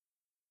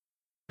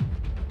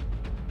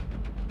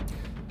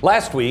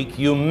Last week,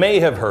 you may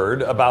have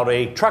heard about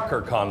a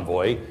trucker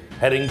convoy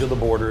heading to the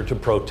border to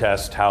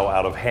protest how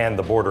out of hand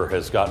the border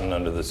has gotten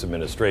under this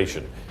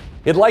administration.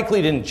 It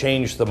likely didn't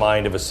change the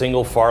mind of a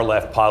single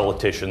far-left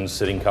politician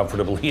sitting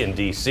comfortably in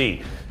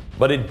D.C.,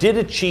 but it did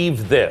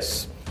achieve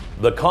this.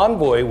 The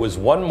convoy was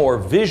one more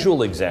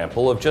visual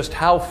example of just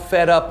how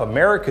fed up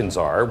Americans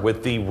are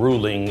with the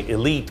ruling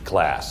elite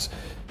class.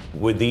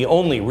 With the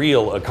only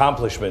real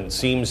accomplishment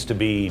seems to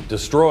be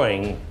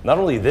destroying not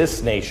only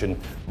this nation,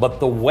 but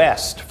the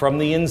West from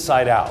the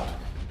inside out.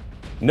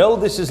 No,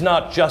 this is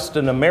not just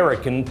an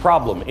American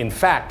problem. In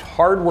fact,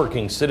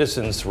 hardworking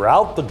citizens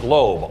throughout the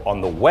globe on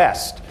the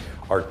West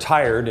are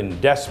tired and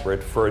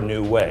desperate for a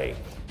new way.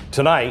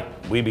 Tonight,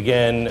 we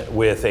begin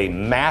with a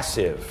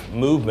massive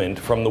movement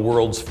from the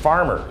world's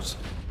farmers,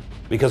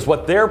 because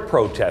what they're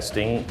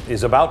protesting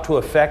is about to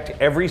affect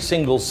every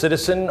single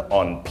citizen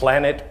on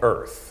planet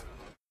Earth.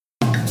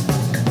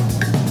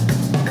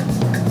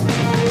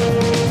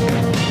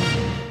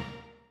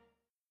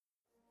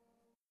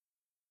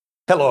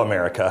 Hello,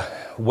 America.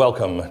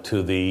 Welcome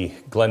to the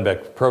Glenn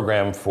Beck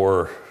program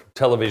for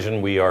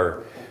television. We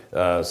are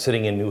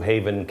sitting in New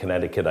Haven,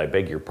 Connecticut. I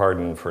beg your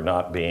pardon for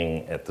not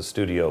being at the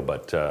studio,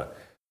 but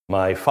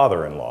my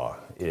father-in-law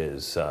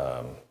is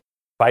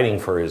fighting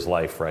for his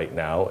life right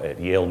now at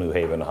Yale New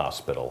Haven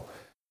Hospital.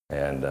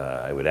 And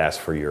I would ask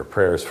for your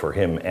prayers for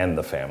him and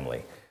the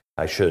family.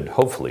 I should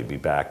hopefully be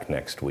back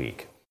next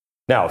week.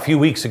 Now, a few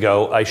weeks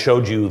ago, I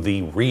showed you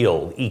the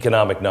real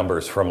economic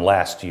numbers from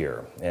last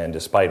year. And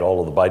despite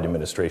all of the Biden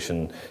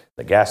administration,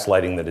 the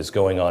gaslighting that is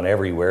going on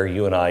everywhere,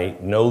 you and I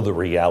know the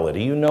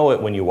reality. You know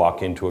it when you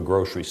walk into a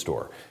grocery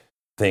store.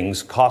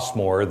 Things cost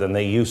more than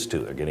they used to.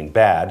 They're getting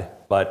bad,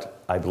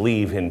 but I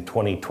believe in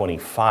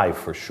 2025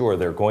 for sure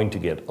they're going to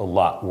get a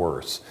lot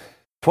worse.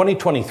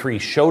 2023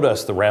 showed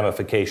us the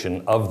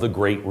ramification of the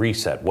Great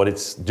Reset, what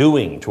it's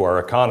doing to our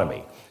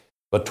economy.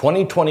 But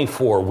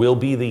 2024 will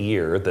be the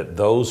year that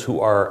those who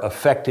are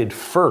affected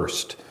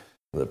first,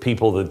 the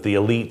people that the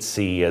elites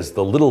see as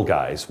the little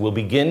guys, will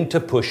begin to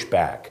push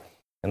back.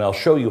 And I'll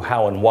show you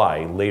how and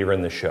why later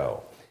in the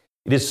show.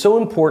 It is so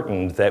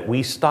important that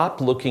we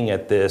stop looking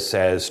at this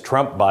as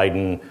Trump,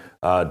 Biden,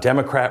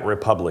 Democrat,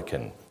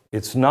 Republican.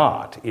 It's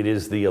not. It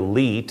is the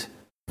elite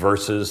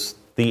versus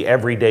the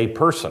everyday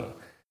person.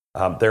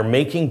 They're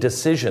making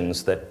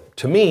decisions that,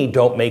 to me,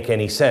 don't make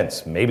any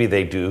sense. Maybe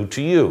they do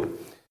to you.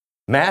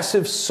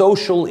 Massive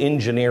social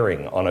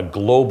engineering on a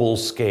global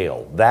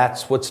scale.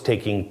 That's what's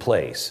taking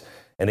place.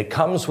 And it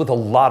comes with a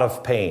lot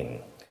of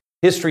pain.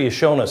 History has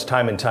shown us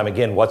time and time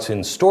again what's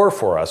in store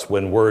for us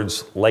when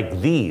words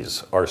like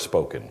these are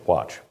spoken.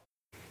 Watch.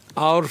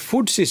 Our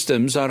food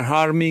systems are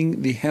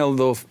harming the health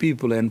of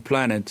people and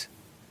planet.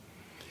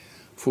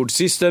 Food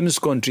systems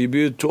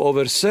contribute to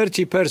over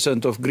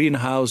 30% of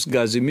greenhouse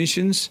gas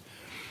emissions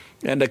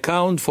and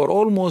account for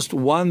almost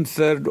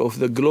 1/3 of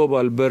the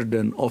global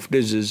burden of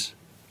disease.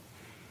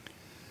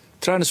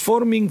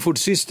 Transforming food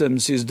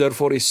systems is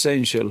therefore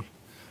essential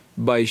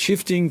by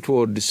shifting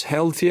towards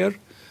healthier,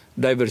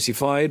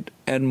 diversified,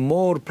 and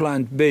more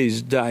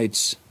plant-based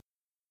diets.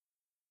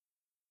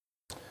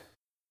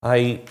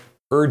 I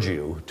urge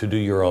you to do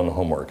your own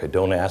homework. I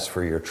don't ask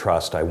for your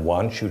trust. I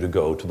want you to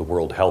go to the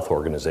World Health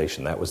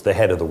Organization. That was the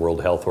head of the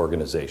World Health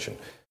Organization.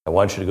 I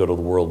want you to go to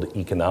the World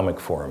Economic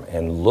Forum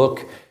and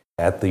look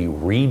at the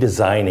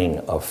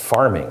redesigning of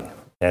farming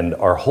and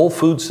our whole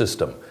food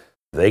system.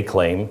 They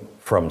claim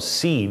from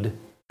seed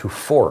to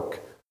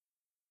fork.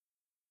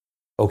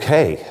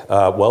 Okay,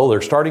 well, they're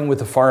starting with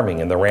the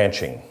farming and the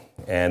ranching,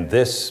 and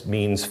this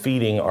means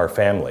feeding our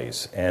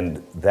families,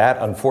 and that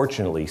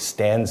unfortunately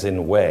stands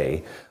in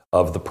way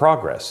of the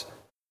progress.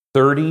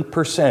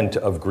 30%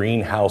 of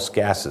greenhouse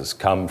gases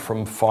come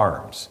from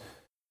farms.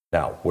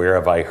 Now, where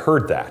have I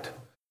heard that?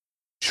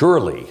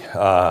 Surely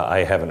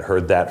I haven't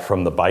heard that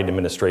from the Biden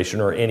administration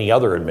or any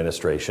other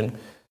administration.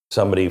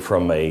 Somebody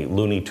from a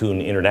Looney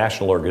Tune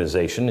international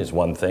organization is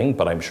one thing,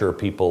 but I'm sure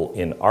people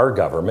in our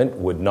government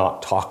would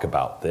not talk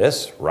about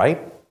this,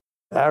 right?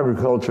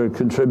 Agriculture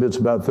contributes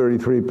about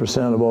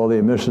 33% of all the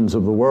emissions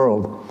of the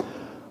world,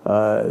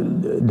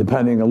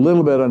 depending a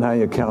little bit on how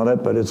you count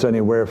it, but it's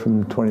anywhere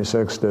from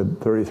 26 to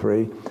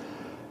 33.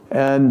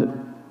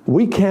 And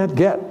we can't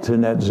get to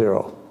net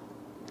zero.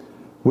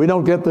 We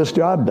don't get this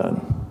job done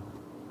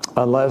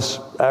unless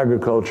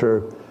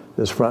agriculture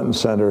is front and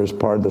center as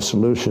part of the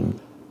solution.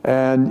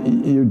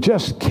 And you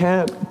just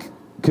can't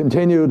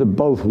continue to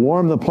both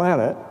warm the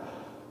planet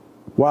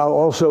while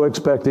also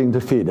expecting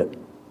to feed it.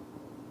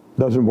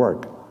 Doesn't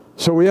work.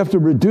 So we have to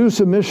reduce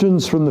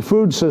emissions from the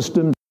food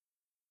system.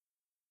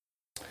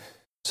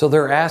 So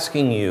they're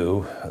asking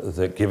you,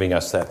 giving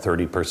us that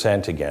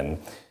 30% again,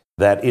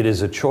 that it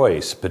is a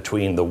choice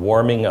between the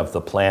warming of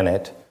the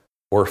planet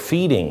or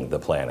feeding the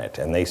planet.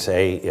 And they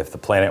say if the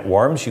planet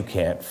warms, you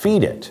can't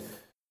feed it.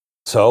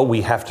 So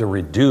we have to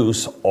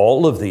reduce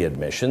all of the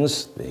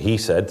emissions, he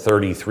said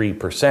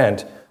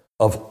 33%,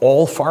 of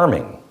all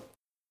farming.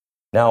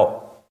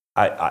 Now,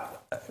 I've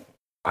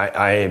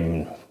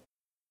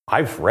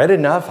read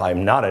enough.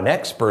 I'm not an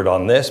expert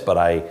on this,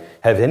 but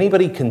have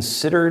anybody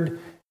considered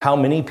how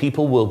many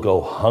people will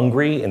go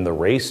hungry in the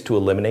race to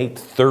eliminate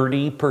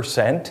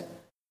 30%?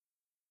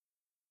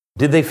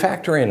 Did they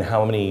factor in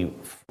how many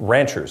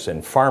ranchers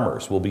and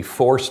farmers will be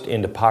forced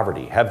into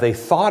poverty? Have they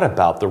thought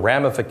about the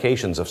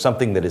ramifications of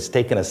something that has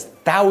taken us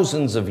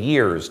thousands of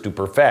years to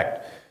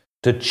perfect,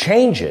 to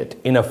change it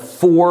in a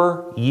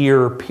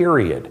 4-year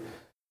period?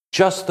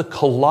 Just the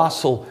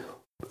colossal,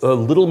 a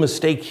little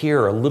mistake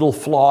here, a little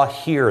flaw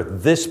here,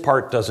 this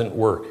part doesn't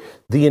work.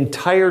 The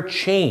entire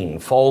chain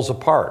falls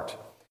apart.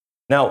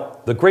 Now,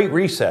 the Great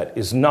Reset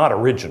is not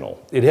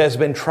original. It has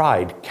been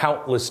tried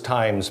countless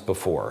times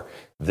before.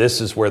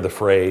 This is where the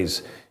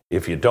phrase,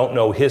 if you don't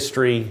know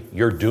history,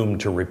 you're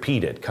doomed to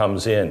repeat it,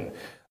 comes in.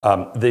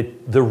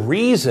 The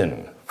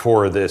reason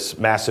for this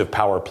massive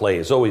power play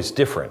is always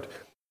different,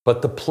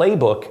 but the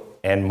playbook,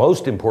 and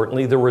most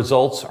importantly, the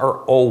results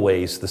are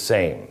always the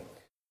same.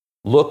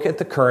 Look at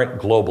the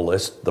current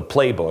globalist, the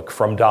playbook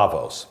from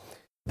Davos.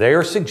 They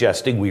are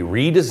suggesting we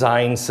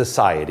redesign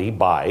society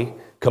by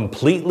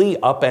completely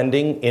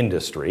upending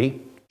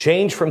industry,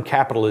 change from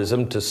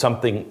capitalism to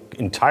something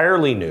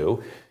entirely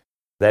new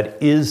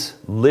that is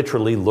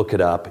literally, look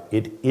it up,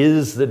 it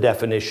is the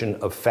definition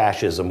of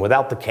fascism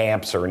without the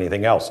camps or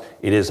anything else.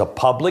 It is a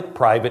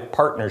public-private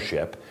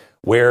partnership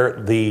where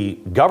the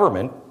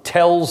government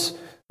tells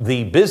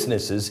the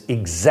businesses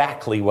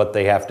exactly what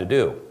they have to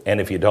do. And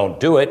if you don't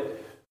do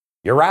it,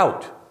 you're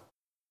out.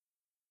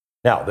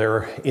 Now,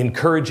 they're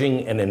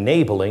encouraging and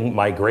enabling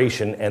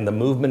migration and the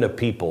movement of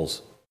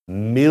peoples,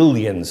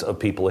 millions of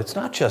people. It's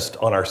not just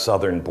on our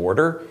southern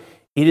border.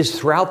 It is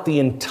throughout the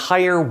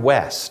entire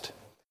West.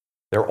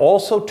 They're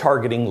also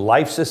targeting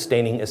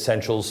life-sustaining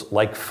essentials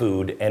like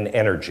food and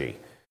energy.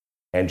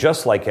 And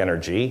just like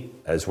energy,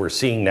 as we're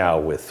seeing now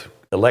with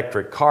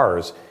electric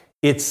cars,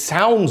 it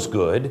sounds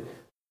good,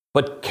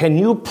 but can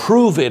you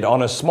prove it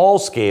on a small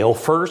scale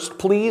first,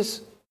 please?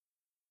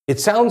 It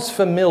sounds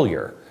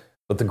familiar,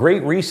 but the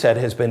Great Reset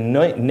has been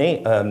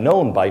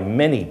known by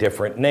many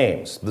different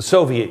names. The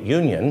Soviet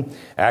Union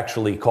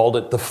actually called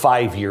it the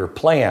 5-year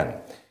plan.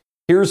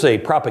 Here's a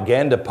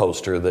propaganda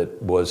poster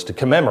that was to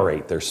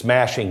commemorate their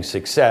smashing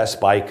success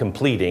by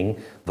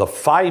completing the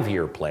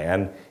 5-year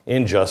plan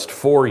in just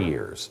 4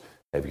 years.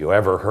 Have you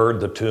ever heard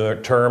the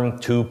term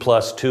 2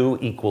 +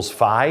 2 =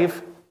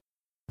 5?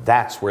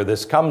 That's where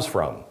this comes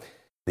from.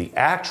 The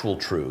actual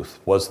truth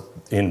was,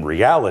 in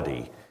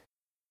reality,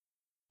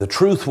 the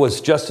truth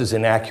was just as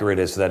inaccurate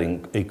as that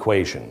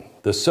equation.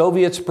 The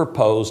Soviets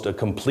proposed a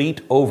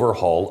complete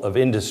overhaul of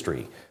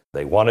industry.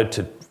 They wanted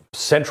to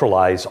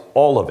centralize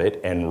all of it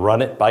and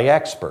run it by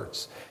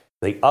experts.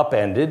 They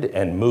upended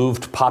and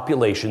moved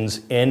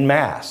populations en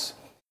masse.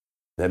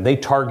 Then they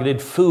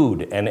targeted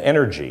food and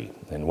energy.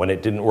 And when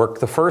it didn't work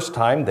the first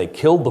time, they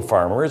killed the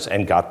farmers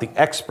and got the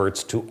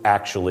experts to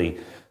actually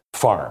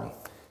farm.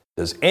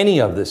 Does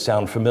any of this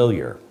sound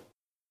familiar?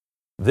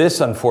 This,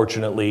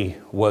 unfortunately,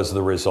 was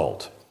the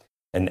result.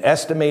 An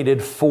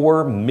estimated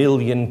 4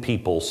 million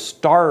people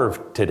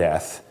starved to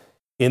death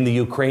in the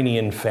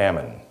Ukrainian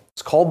famine.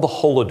 It's called the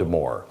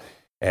Holodomor.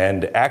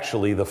 And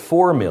actually, the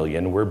 4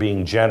 million, we're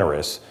being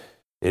generous,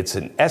 it's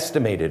an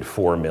estimated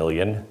 4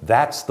 million.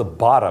 That's the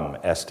bottom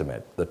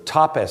estimate. The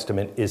top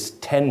estimate is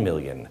 10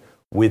 million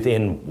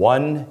within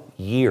 1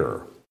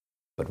 year.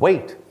 But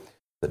wait,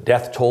 the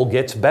death toll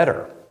gets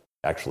better.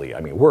 Actually,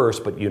 worse,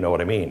 but you know what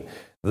I mean.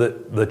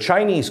 The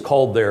Chinese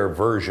called their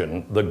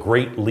version the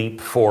Great Leap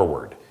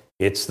Forward.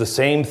 It's the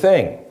same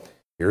thing.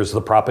 Here's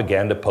the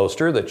propaganda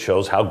poster that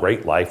shows how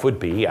great life would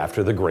be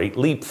after the Great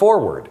Leap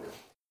Forward.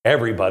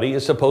 Everybody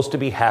is supposed to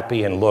be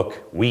happy and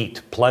look,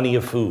 wheat, plenty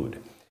of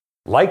food.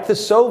 Like the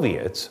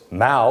Soviets,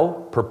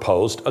 Mao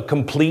proposed a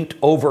complete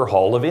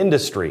overhaul of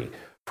industry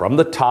from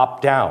the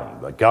top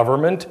down. The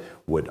government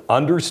would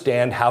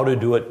understand how to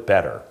do it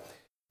better.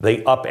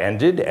 They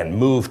upended and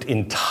moved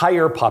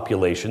entire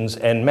populations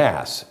en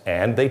masse,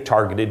 and they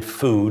targeted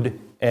food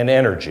and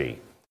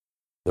energy.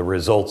 The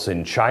results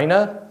in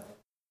China,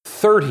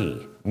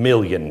 30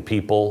 million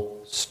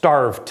people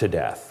starved to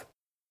death.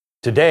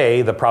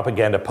 Today, the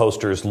propaganda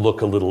posters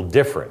look a little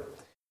different.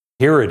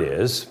 Here it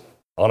is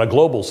on a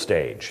global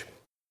stage,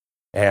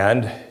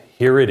 and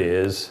here it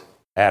is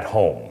at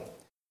home.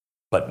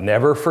 But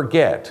never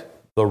forget,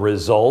 the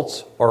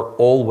results are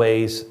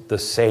always the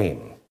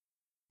same.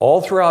 All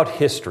throughout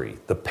history,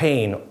 the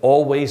pain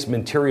always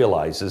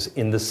materializes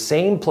in the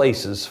same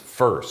places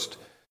first.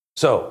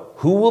 So,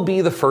 who will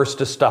be the first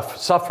to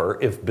suffer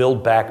if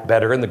Build Back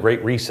Better and the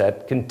Great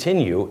Reset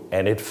continue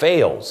and it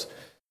fails?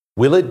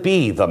 Will it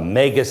be the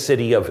mega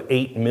city of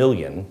 8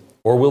 million,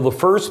 or will the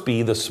first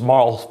be the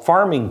small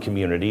farming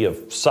community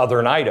of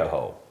southern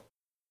Idaho?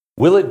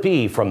 Will it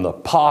be from the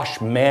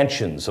posh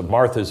mansions of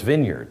Martha's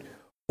Vineyard,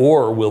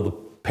 or will the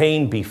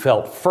pain be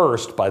felt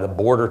first by the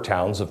border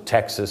towns of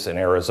Texas and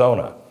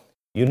Arizona?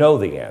 You know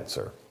the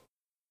answer.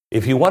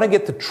 If you want to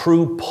get the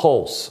true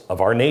pulse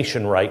of our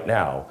nation right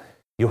now,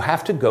 you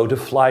have to go to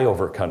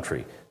flyover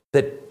country.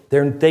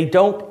 They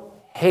don't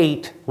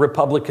hate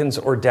Republicans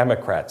or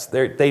Democrats.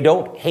 They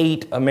don't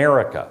hate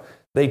America.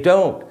 They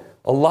don't.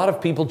 A lot of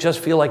people just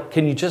feel like,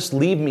 can you just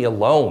leave me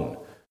alone?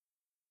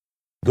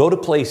 Go to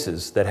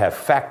places that have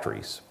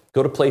factories.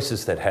 Go to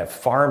places that have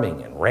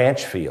farming and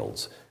ranch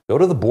fields. Go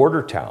to the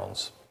border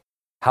towns.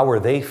 How are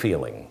they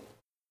feeling?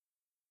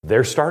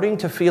 They're starting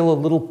to feel a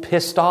little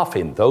pissed off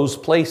in those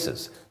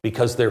places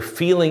because they're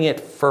feeling it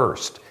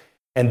first.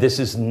 And this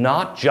is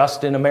not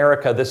just in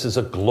America, this is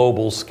a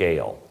global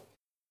scale.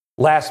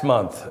 Last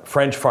month,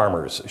 French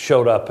farmers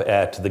showed up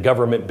at the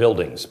government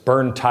buildings,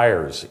 burned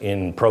tires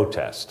in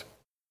protest.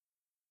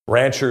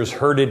 Ranchers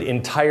herded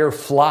entire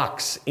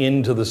flocks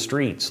into the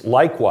streets.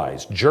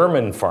 Likewise,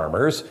 German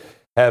farmers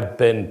have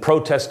been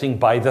protesting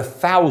by the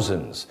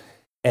thousands.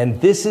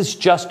 And this is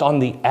just on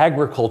the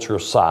agricultural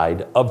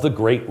side of the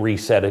Great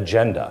Reset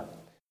agenda.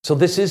 So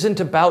this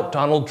isn't about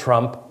Donald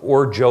Trump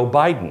or Joe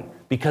Biden,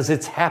 because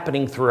it's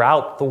happening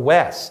throughout the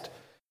West.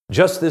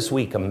 Just this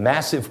week, a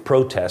massive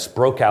protest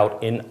broke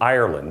out in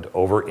Ireland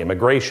over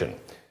immigration.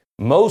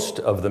 Most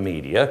of the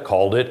media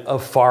called it a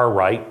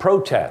far-right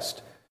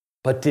protest.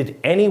 But did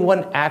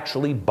anyone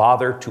actually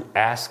bother to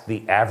ask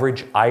the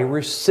average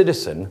Irish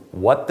citizen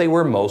what they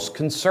were most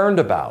concerned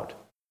about?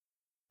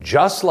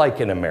 Just like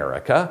in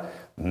America,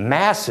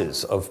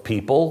 masses of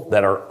people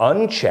that are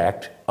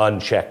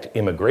unchecked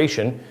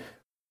immigration,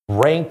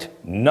 ranked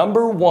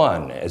number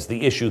one as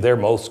the issue they're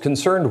most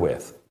concerned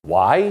with.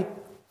 Why?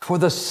 For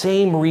the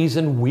same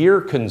reason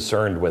we're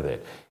concerned with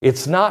it.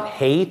 It's not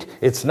hate,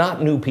 it's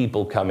not new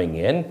people coming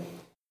in,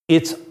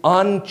 it's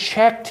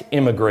unchecked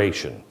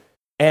immigration.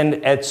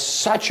 And at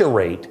such a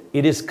rate,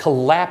 it is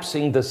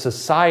collapsing the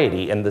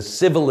society and the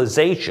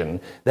civilization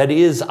that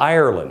is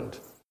Ireland.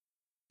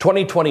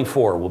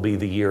 2024 will be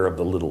the year of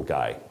the little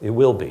guy. It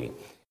will be.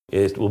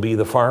 It will be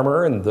the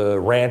farmer and the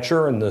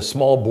rancher and the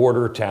small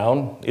border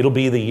town. It'll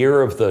be the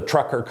year of the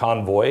trucker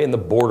convoy and the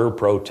border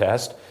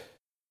protest.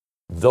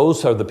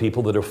 Those are the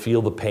people that will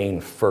feel the pain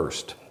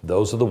first.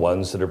 Those are the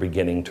ones that are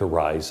beginning to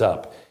rise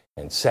up.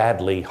 And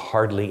sadly,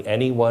 hardly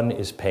anyone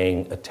is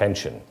paying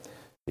attention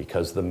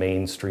because the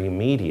mainstream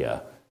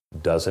media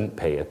doesn't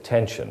pay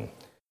attention.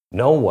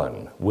 No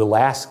one will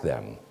ask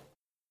them,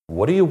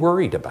 what are you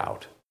worried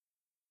about?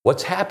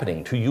 What's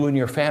happening to you and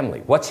your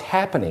family? What's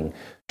happening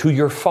to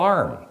your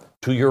farm,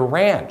 to your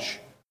ranch?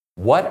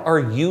 What are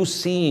you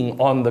seeing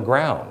on the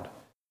ground?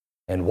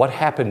 And what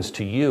happens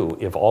to you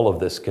if all of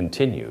this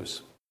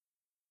continues?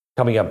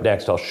 Coming up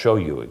next, I'll show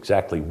you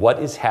exactly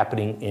what is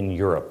happening in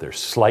Europe. They're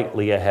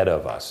slightly ahead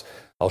of us.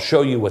 I'll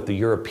show you what the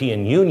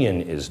European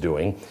Union is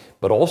doing,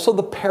 but also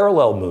the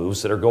parallel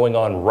moves that are going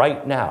on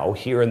right now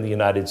here in the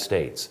United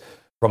States.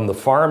 From the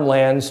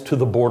farmlands to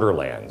the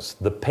borderlands,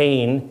 the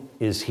pain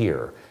is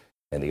here.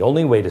 And the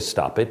only way to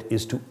stop it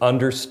is to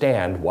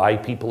understand why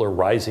people are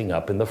rising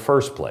up in the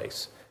first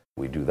place.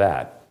 We do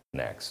that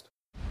next.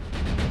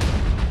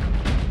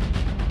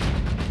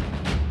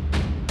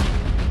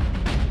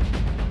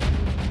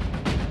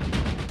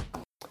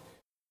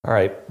 All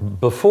right,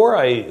 before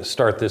I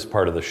start this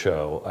part of the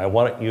show, I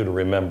want you to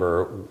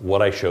remember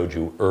what I showed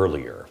you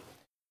earlier.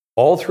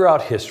 All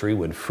throughout history,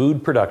 when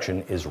food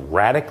production is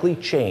radically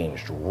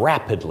changed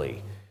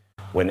rapidly,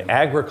 when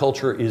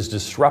agriculture is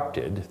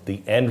disrupted,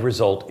 the end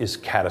result is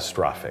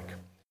catastrophic.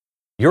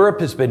 Europe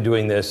has been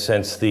doing this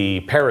since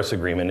the Paris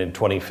Agreement in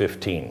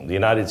 2015. The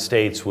United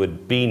States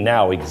would be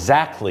now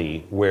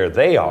exactly where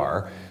they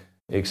are,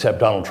 except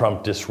Donald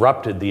Trump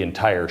disrupted the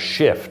entire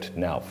shift.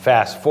 Now,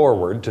 fast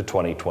forward to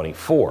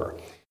 2024.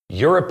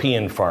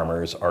 European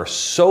farmers are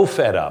so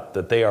fed up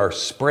that they are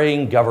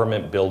spraying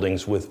government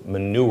buildings with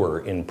manure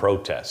in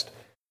protest.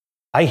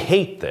 I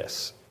hate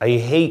this. I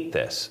hate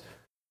this.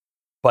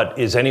 But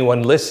is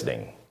anyone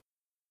listening?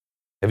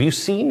 Have you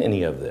seen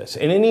any of this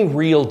in any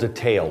real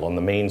detail on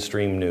the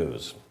mainstream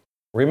news?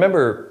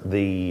 Remember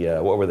the,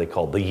 what were they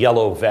called? The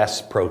yellow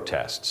vest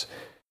protests.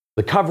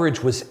 The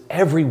coverage was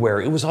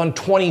everywhere. It was on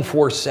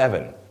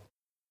 24/7.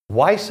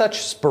 Why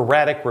such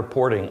sporadic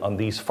reporting on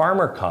these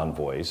farmer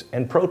convoys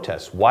and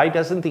protests? Why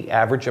doesn't the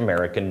average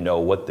American know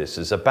what this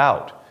is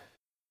about?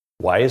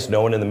 Why is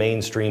no one in the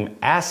mainstream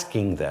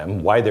asking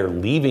them why they're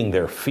leaving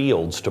their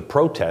fields to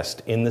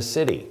protest in the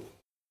city?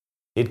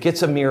 It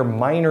gets a mere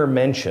minor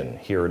mention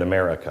here in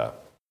America,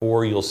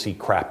 or you'll see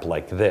crap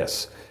like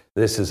this.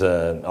 This is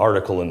an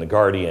article in The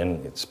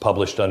Guardian. It's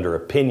published under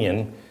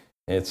opinion.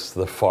 It's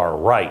the far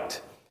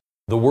right.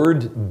 The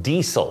word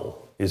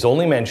diesel is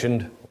only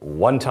mentioned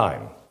one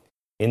time.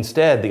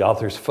 Instead, the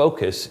author's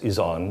focus is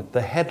on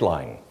the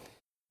headline.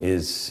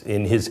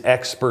 In his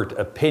expert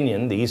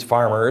opinion, these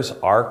farmers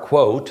are,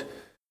 quote,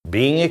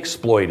 being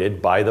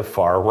exploited by the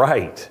far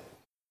right.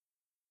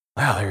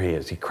 Wow, there he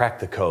is. He cracked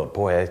the code.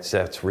 Boy,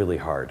 that's really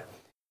hard.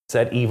 It's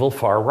that evil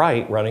far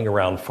right running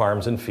around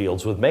farms and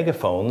fields with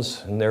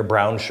megaphones and their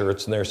brown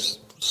shirts and their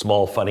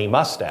small, funny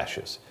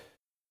mustaches.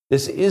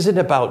 This isn't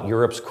about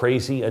Europe's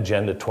crazy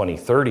Agenda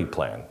 2030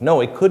 plan.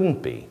 No, it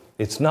couldn't be.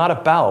 It's not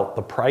about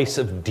the price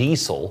of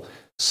diesel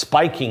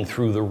spiking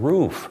through the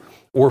roof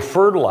or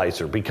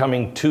fertilizer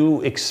becoming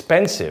too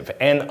expensive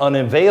and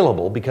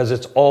unavailable because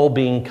it's all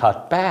being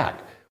cut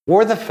back.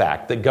 or the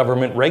fact that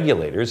government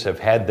regulators have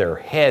had their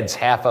heads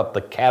half up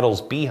the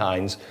cattle's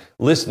behinds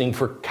listening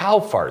for cow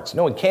farts.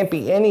 No, it can't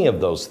be any of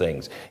those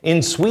things.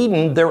 In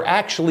Sweden, they're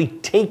actually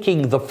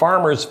taking the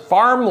farmers'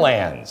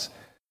 farmlands.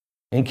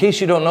 In case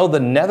you don't know, the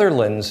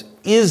Netherlands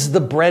is the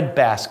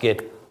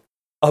breadbasket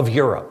of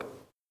Europe.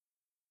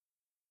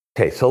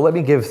 Okay, so let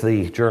me give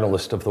the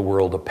journalist of the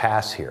world a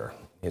pass here.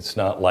 It's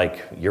not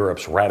like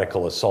Europe's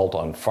radical assault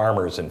on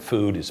farmers and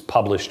food is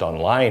published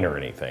online or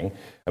anything.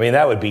 I mean,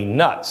 that would be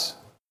nuts.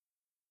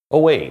 Oh,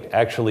 wait,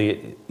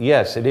 actually,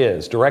 yes, it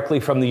is, directly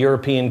from the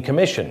European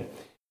Commission.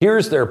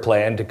 Here's their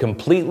plan to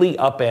completely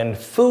upend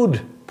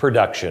food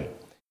production.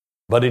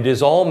 But it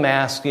is all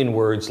masked in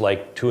words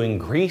like to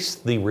increase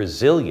the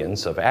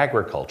resilience of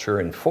agriculture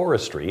and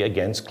forestry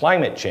against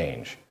climate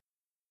change.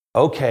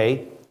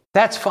 Okay,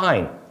 that's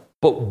fine.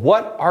 But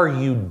what are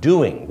you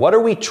doing? What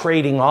are we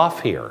trading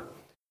off here?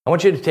 I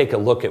want you to take a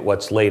look at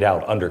what's laid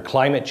out under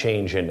climate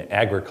change and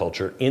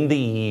agriculture in the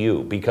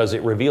EU, because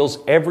it reveals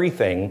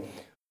everything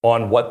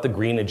on what the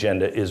green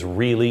agenda is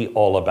really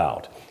all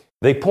about.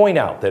 They point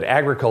out that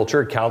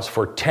agriculture accounts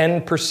for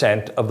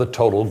 10% of the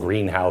total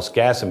greenhouse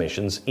gas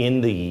emissions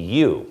in the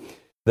EU.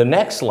 The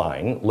next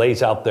line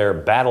lays out their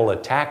battle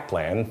attack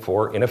plan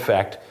for, in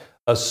effect,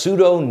 a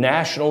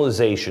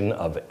pseudo-nationalization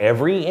of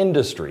every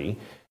industry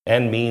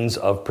and means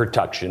of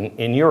production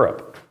in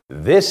Europe.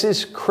 This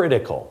is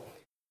critical.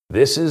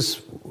 This is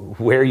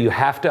where you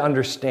have to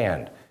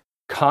understand.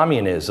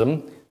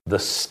 Communism, the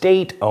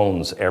state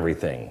owns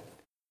everything.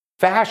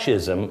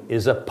 Fascism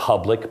is a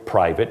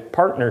public-private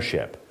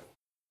partnership.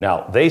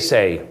 Now, they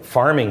say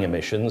farming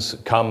emissions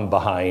come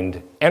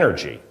behind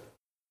energy.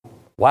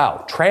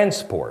 Wow,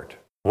 transport,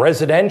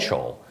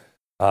 residential,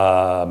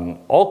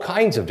 all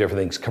kinds of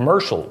different things,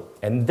 commercial.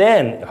 And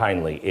then,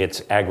 finally,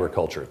 it's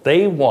agriculture.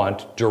 They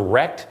want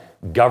direct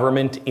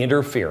government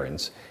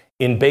interference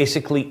in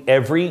basically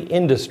every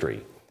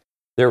industry.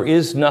 There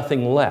is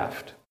nothing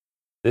left.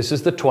 This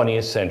is the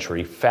 20th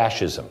century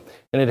fascism.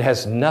 And it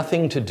has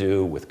nothing to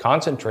do with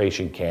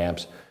concentration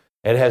camps.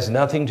 It has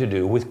nothing to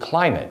do with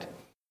climate.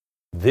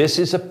 This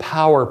is a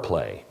power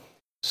play.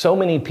 So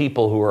many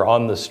people who are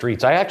on the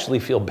streets, I actually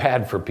feel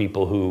bad for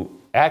people who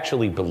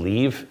actually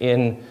believe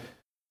in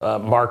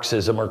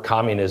Marxism or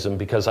communism,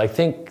 because I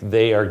think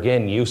they are,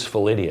 again,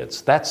 useful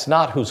idiots. That's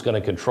not who's going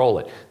to control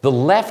it. The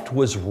left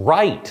was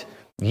right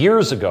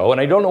years ago, and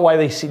I don't know why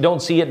they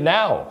don't see it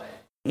now.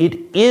 It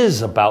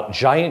is about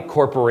giant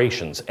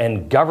corporations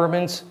and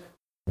governments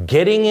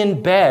getting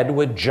in bed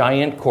with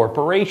giant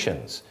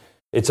corporations.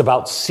 It's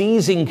about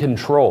seizing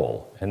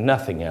control and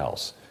nothing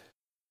else.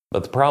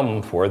 But the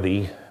problem for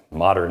the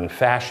modern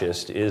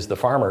fascist is the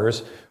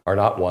farmers are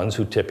not ones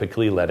who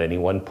typically let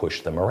anyone push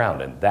them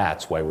around. And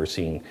that's why we're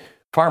seeing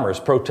farmers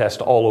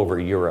protest all over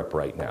Europe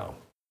right now.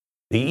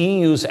 The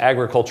EU's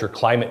agriculture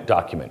climate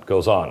document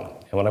goes on.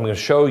 And what I'm going to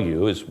show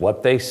you is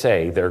what they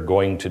say they're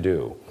going to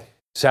do.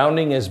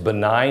 Sounding as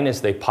benign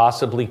as they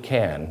possibly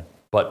can,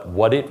 but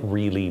what it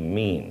really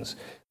means.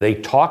 They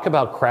talk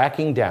about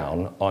cracking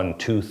down on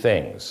two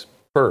things.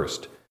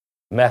 First,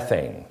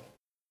 methane.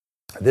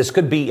 This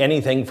could be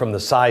anything from the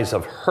size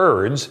of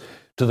herds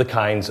to the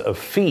kinds of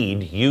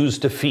feed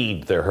used to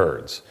feed their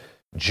herds.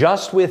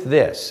 Just with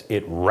this,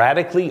 it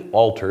radically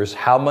alters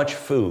how much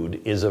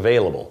food is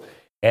available,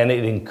 and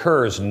it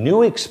incurs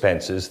new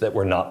expenses that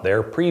were not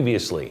there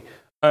previously.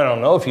 I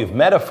don't know if you've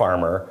met a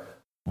farmer,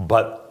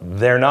 but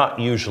they're not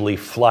usually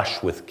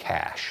flush with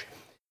cash.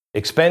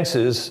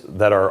 Expenses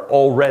that are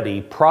already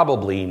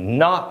probably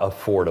not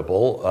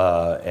affordable,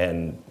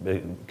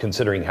 and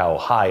considering how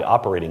high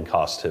operating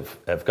costs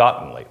have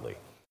gotten lately.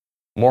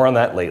 More on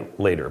that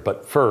later.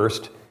 But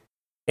first,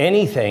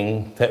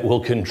 anything that will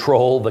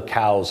control the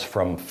cows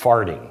from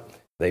farting.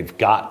 They've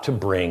got to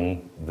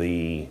bring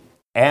the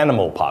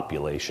animal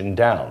population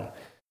down.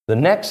 The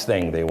next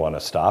thing they want to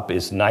stop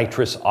is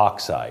nitrous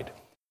oxide.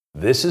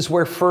 This is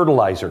where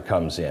fertilizer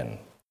comes in.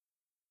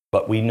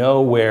 But we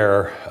know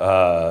where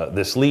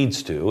this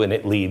leads to, and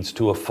it leads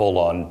to a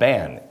full-on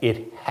ban.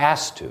 It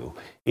has to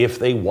if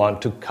they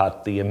want to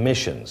cut the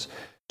emissions.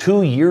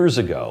 2 years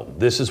ago,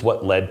 this is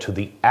what led to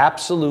the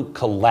absolute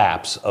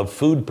collapse of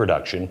food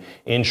production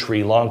in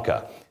Sri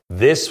Lanka.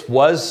 This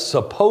was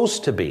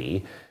supposed to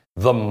be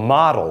the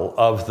model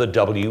of the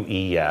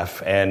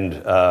WEF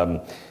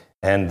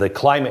and the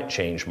climate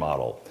change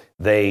model.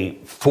 They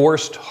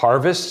forced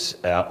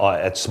harvests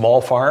at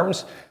small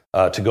farms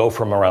to go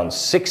from around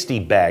 60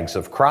 bags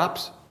of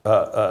crops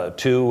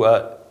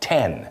to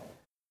 10.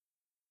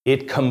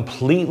 It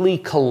completely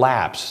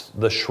collapsed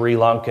the Sri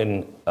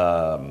Lankan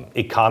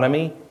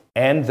economy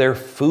and their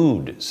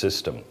food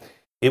system.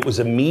 It was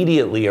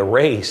immediately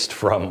erased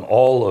from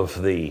all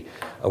of the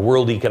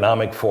World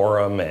Economic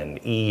Forum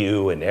and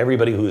EU and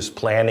everybody who's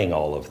planning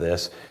all of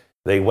this.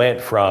 They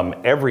went from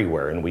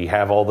everywhere, and we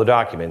have all the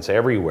documents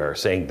everywhere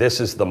saying this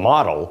is the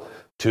model,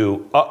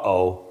 to,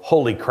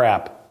 holy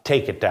crap,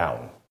 take it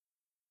down.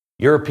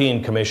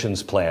 European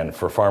Commission's plan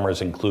for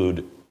farmers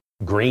include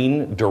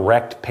green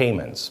direct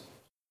payments,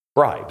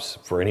 bribes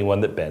for anyone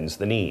that bends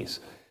the knees.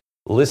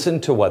 Listen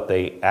to what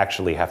they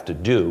actually have to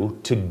do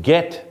to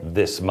get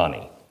this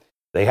money.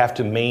 They have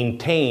to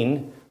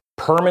maintain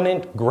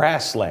permanent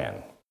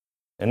grassland.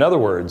 In other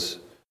words,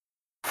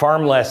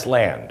 farm less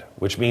land,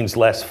 which means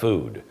less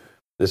food.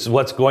 This is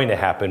what's going to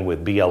happen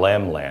with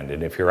BLM land.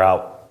 And if you're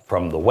out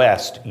from the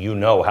West, you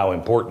know how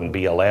important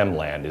BLM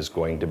land is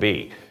going to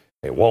be.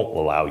 It won't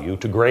allow you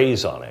to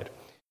graze on it.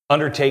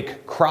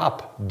 Undertake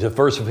crop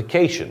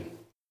diversification.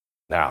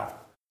 Now,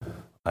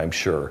 I'm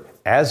sure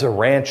as a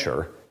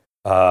rancher,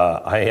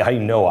 I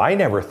know I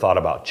never thought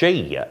about,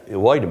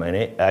 wait a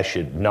minute, I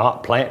should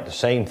not plant the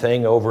same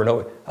thing over and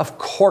over. Of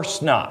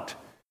course not.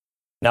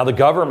 Now the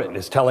government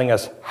is telling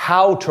us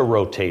how to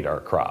rotate our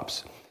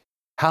crops.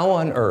 How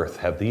on earth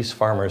have these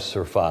farmers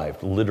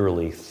survived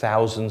literally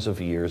thousands of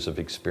years of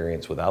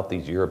experience without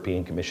these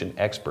European Commission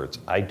experts?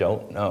 I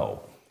don't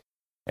know.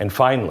 And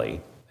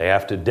finally, they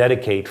have to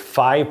dedicate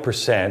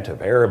 5%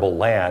 of arable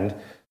land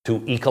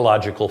to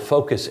ecological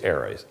focus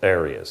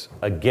areas.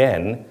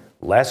 Again,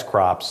 less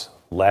crops,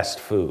 less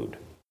food.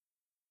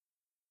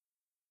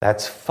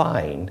 That's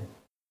fine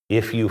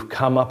if you've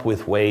come up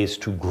with ways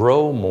to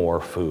grow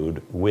more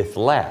food with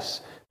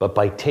less. But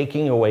by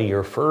taking away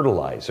your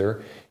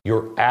fertilizer,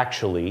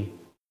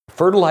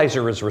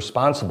 fertilizer is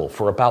responsible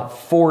for about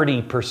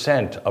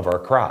 40% of our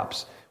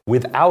crops.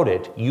 Without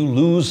it, you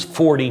lose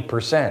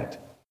 40%.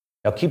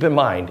 Now keep in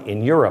mind,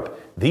 in Europe,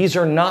 these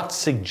are not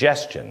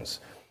suggestions.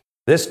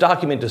 This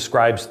document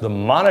describes the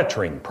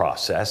monitoring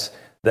process,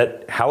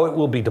 that how it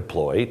will be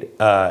deployed,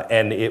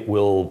 and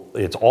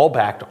it's all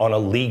backed on a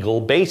legal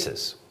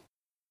basis.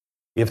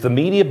 If the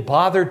media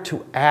bothered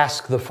to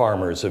ask the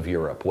farmers of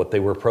Europe what they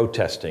were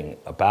protesting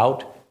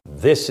about,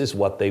 this is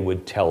what they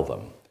would tell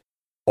them.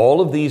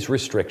 All of these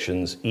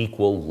restrictions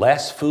equal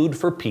less food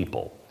for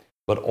people,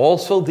 but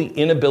also the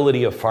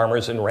inability of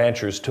farmers and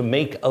ranchers to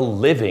make a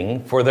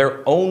living for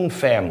their own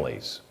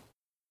families.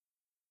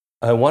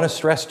 I want to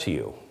stress to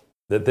you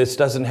that this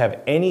doesn't have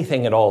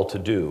anything at all to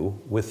do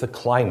with the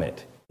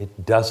climate.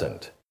 It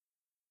doesn't.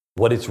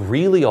 What it's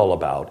really all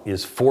about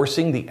is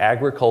forcing the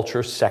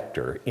agriculture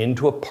sector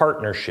into a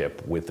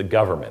partnership with the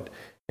government.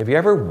 Have you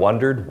ever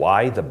wondered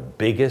why the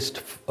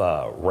biggest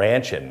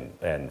ranch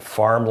and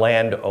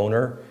farmland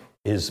owner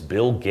is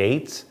Bill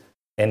Gates,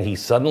 and he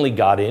suddenly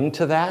got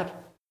into that?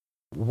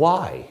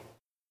 Why?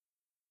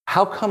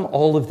 How come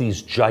all of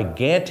these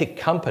gigantic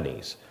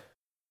companies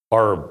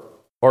are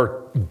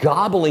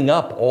gobbling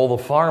up all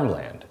the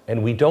farmland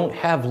and we don't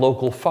have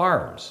local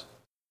farms?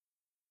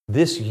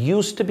 This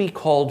used to be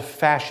called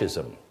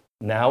fascism.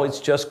 Now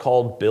it's just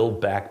called Build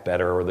Back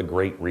Better or the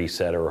Great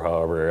Reset or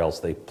however else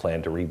they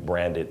plan to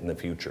rebrand it in the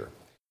future.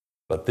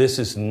 But this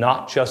is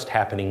not just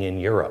happening in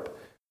Europe.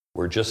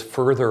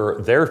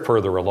 They're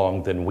further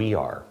along than we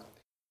are.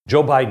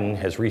 Joe Biden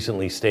has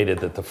recently stated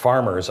that the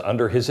farmers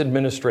under his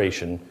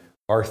administration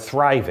are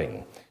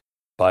thriving.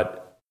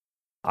 But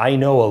I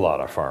know a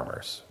lot of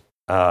farmers.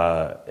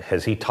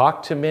 Has he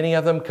talked to many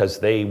of them? Because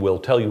they will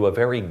tell you a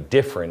very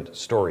different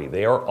story.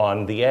 They are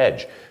on the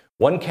edge.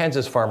 One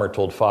Kansas farmer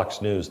told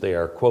Fox News they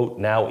are, quote,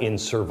 now in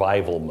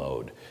survival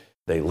mode.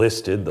 They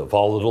listed the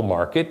volatile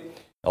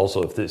market.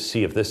 Also,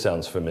 see if this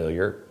sounds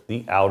familiar,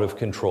 the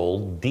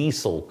out-of-control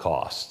diesel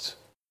costs.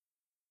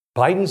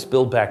 Biden's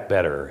Build Back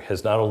Better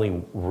has not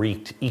only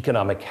wreaked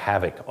economic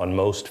havoc on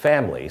most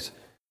families,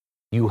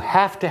 you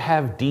have to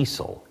have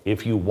diesel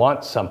if you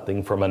want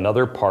something from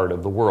another part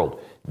of the world.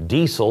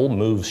 Diesel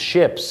moves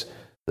ships.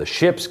 The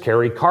ships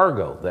carry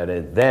cargo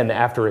that then,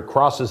 after it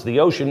crosses the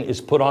ocean, is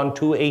put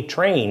onto a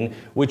train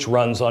which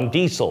runs on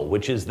diesel,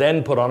 which is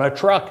then put on a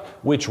truck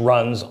which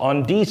runs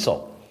on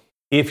diesel.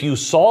 If you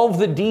solve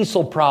the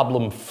diesel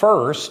problem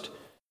first,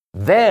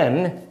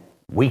 then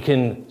we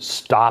can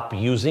stop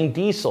using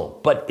diesel.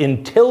 But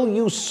until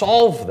you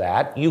solve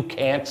that, you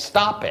can't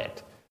stop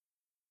it.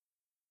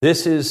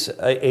 This is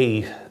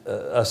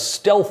a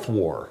stealth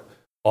war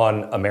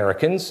on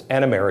Americans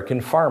and American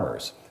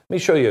farmers. Let me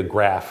show you a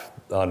graph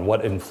on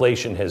what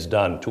inflation has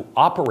done to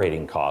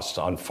operating costs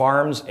on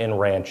farms and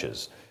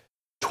ranches.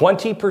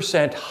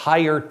 20%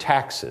 higher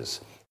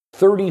taxes,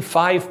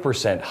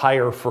 35%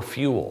 higher for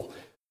fuel,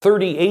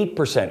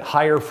 38%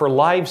 higher for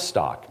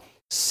livestock,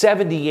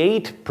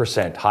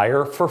 78%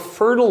 higher for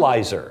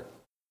fertilizer.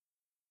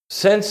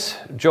 Since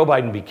Joe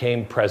Biden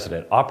became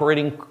president,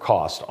 operating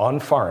costs on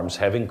farms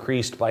have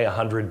increased by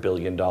 $100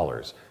 billion.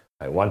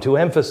 I want to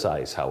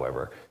emphasize,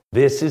 however,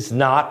 this is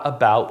not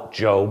about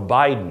Joe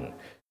Biden.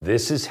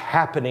 This is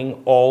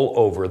happening all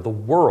over the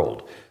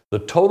world. The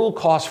total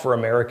cost for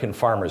American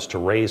farmers to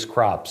raise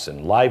crops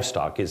and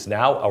livestock is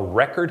now a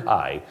record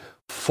high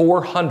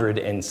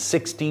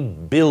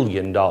 $460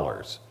 billion.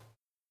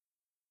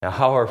 Now,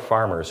 how are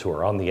farmers who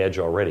are on the edge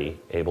already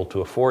able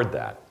to afford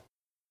that?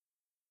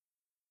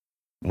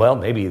 Well,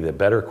 maybe the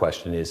better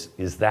question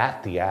is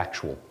that the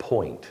actual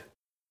point?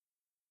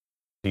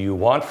 Do you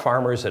want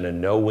farmers in a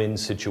no-win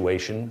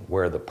situation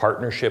where the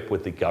partnership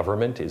with the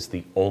government is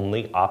the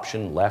only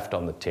option left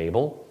on the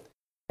table?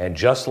 And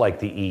just like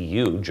the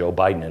EU, Joe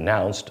Biden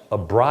announced a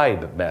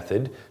bribe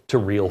method to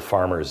reel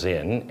farmers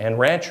in and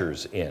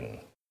ranchers in.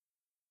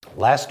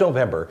 Last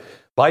November,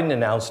 Biden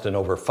announced an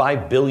over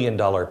 $5 billion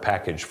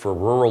package for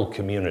rural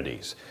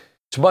communities.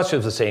 It's much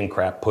of the same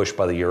crap pushed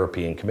by the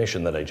European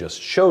Commission that I just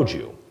showed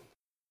you.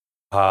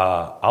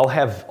 I'll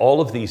have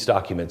all of these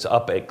documents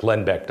up at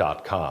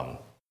glennbeck.com.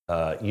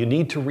 You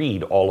need to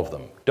read all of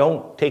them.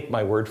 Don't take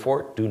my word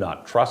for it. Do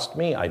not trust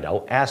me. I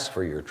don't ask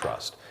for your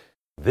trust.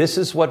 This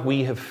is what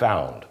we have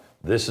found.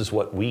 This is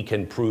what we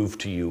can prove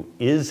to you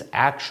is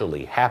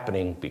actually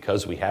happening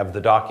because we have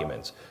the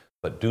documents.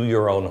 But do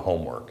your own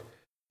homework.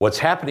 What's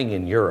happening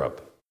in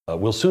Europe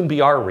will soon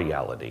be our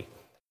reality.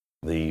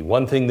 The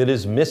one thing that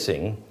is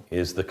missing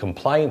is the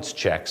compliance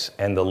checks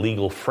and the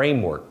legal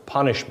framework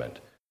punishment.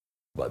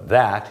 But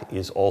that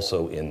is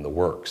also in the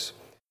works.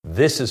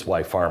 This is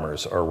why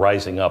farmers are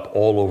rising up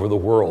all over the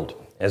world.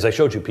 As I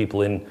showed you,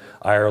 people in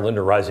Ireland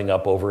are rising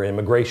up over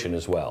immigration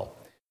as well.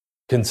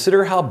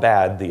 Consider how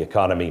bad the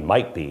economy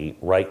might be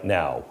right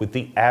now with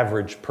the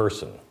average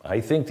person. I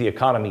think the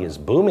economy is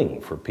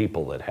booming for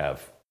people that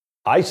have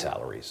high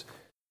salaries.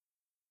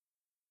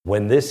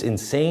 When this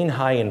insane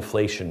high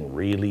inflation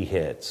really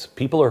hits,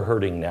 people are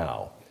hurting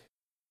now.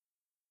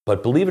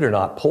 But believe it or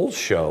not, polls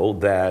show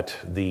that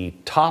the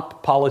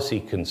top policy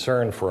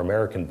concern for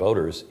American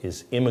voters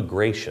is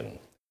immigration.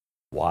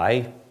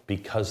 Why?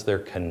 Because they're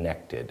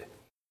connected.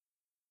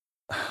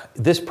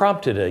 This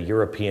prompted a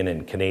European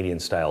and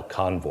Canadian-style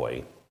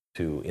convoy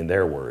to, in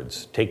their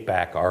words, take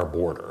back our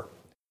border.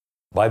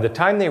 By the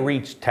time they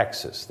reached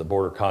Texas, the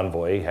border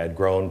convoy had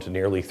grown to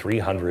nearly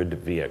 300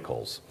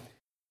 vehicles.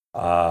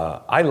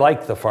 I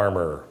like the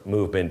farmer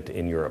movement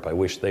in Europe. I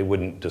wish they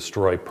wouldn't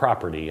destroy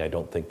property. I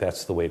don't think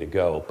that's the way to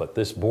go. But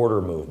this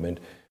border movement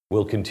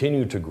will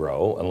continue to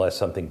grow unless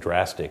something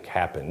drastic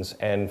happens,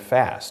 and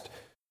fast.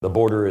 The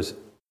border is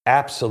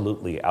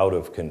absolutely out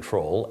of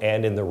control,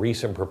 and in the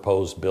recent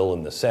proposed bill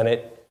in the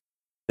Senate,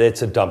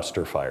 it's a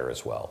dumpster fire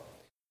as well.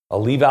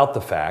 I'll leave out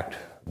the fact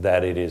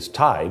that it is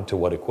tied to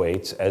what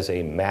equates as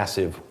a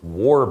massive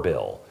war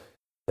bill.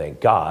 Thank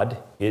God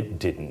it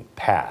didn't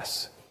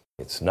pass.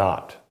 It's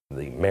not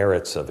the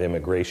merits of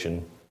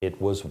immigration, it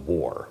was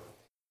war.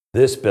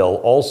 This bill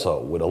also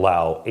would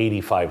allow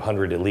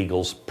 8,500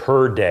 illegals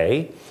per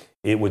day.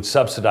 It would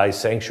subsidize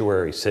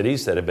sanctuary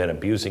cities that have been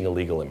abusing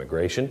illegal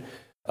immigration,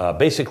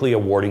 basically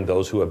awarding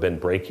those who have been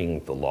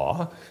breaking the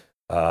law.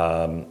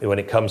 When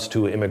it comes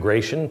to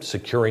immigration,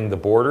 securing the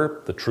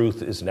border, the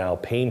truth is now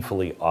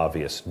painfully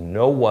obvious.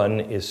 No one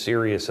is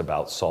serious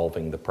about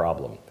solving the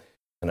problem.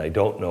 And I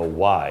don't know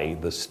why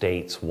the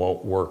states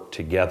won't work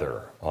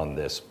together on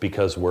this,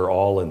 because we're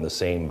all in the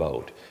same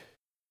boat.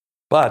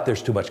 But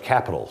there's too much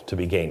capital to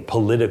be gained,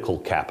 political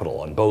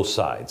capital on both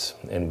sides,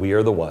 and we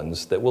are the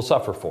ones that will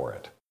suffer for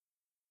it.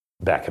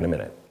 Back in a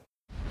minute.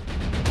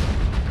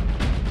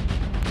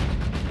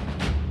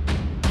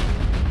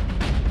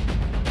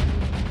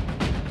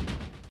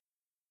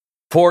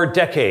 For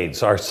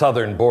decades, our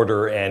southern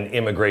border and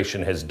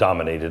immigration has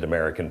dominated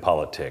American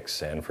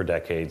politics, and for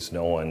decades,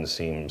 no one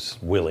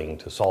seems willing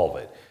to solve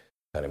it.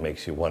 Kind of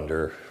makes you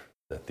wonder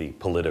that the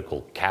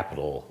political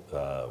capital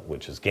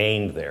which is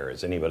gained there,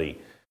 is anybody,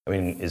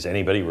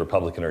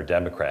 Republican or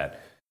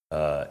Democrat,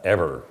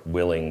 ever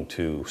willing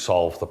to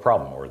solve the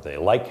problem, or they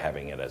like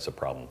having it as a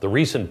problem? The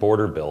recent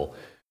border bill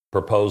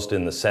proposed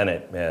in the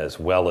Senate, as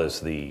well as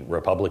the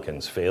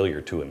Republicans'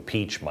 failure to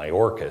impeach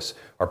Mayorkas,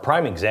 are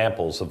prime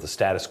examples of the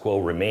status quo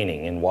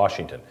remaining in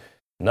Washington.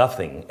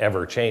 Nothing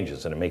ever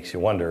changes, and it makes you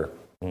wonder,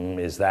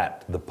 is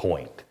that the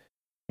point?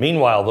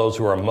 Meanwhile, those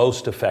who are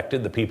most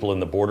affected, the people in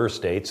the border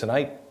states, and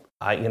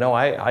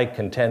I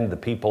contend the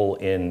people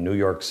in New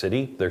York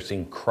City, they're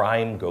seeing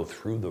crime go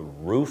through the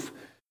roof.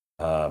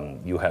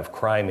 You have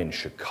crime in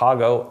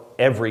Chicago.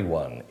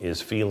 Everyone is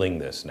feeling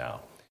this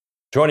now.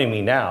 Joining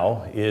me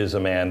now is a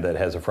man that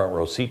has a front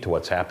row seat to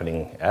what's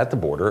happening at the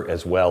border,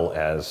 as well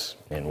as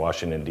in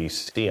Washington,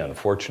 D.C.,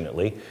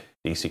 unfortunately,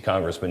 D.C.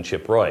 Congressman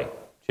Chip Roy.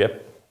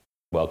 Chip,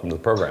 welcome to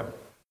the program.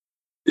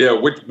 Yeah,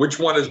 which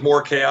one is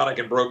more chaotic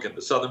and broken,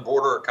 the southern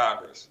border or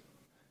Congress?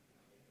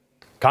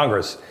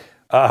 Congress,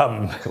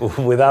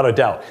 without a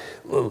doubt.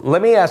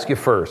 Let me ask you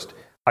first.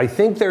 I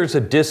think there's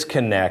a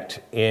disconnect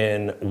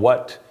in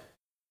what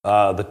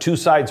the two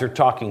sides are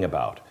talking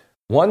about.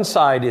 One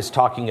side is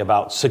talking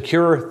about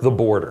secure the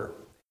border.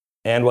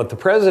 And what the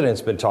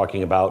president's been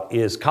talking about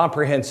is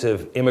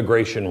comprehensive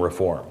immigration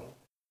reform.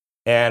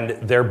 And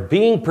they're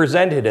being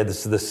presented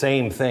as the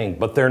same thing,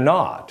 but they're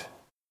not.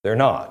 They're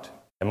not.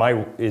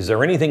 Is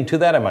there anything to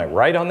that? Am I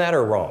right on that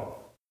or wrong?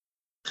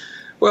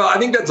 Well, I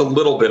think that's a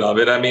little bit of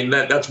it. I mean,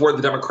 that's where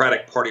the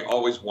Democratic Party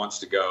always wants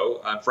to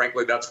go.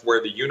 Frankly, that's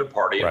where the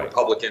Uniparty and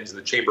Republicans and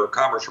the Chamber of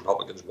Commerce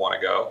Republicans want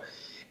to go.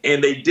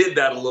 And they did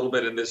that a little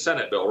bit in this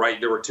Senate bill, right?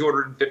 There were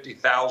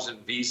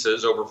 250,000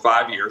 visas over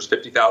 5 years,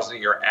 50,000 a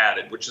year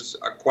added, which is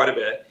quite a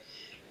bit.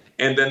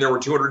 And then there were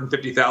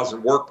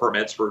 250,000 work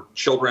permits for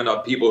children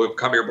of people who have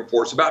come here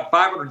before. So about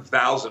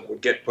 500,000 would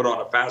get put on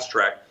a fast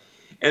track.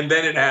 And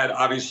then it had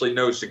obviously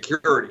no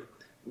security.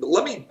 But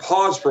let me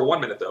pause for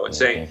 1 minute, though, and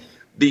say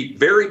the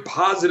very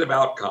positive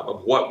outcome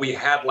of what we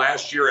had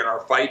last year in our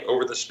fight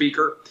over the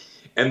speaker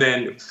and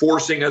then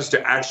forcing us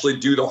to actually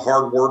do the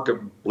hard work of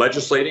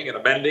legislating and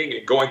amending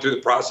and going through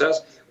the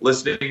process,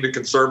 listening to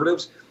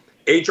conservatives.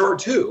 H.R.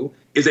 2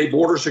 is a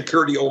border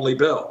security only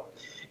bill.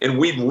 And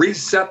we've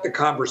reset the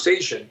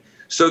conversation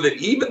so that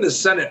even the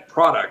Senate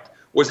product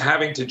was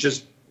having to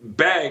just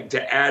beg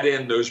to add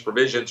in those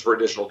provisions for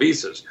additional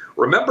visas.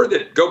 Remember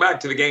that, go back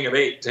to the Gang of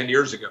Eight 10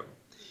 years ago,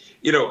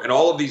 and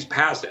all of these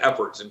past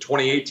efforts in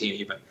 2018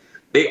 even,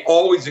 they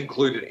always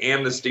included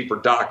amnesty for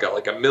DACA,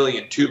 like 1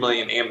 million, 2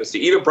 million amnesty.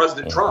 Even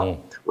President Trump,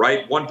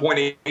 right?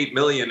 1.8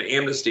 million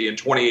amnesty in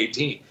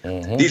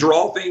 2018. These are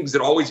all things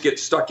that always get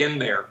stuck in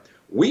there.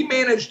 We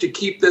managed to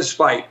keep this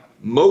fight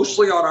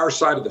mostly on our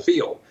side of the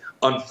field.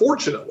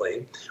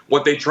 Unfortunately,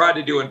 what they tried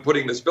to do in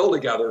putting this bill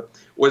together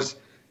was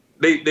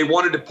they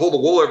wanted to pull the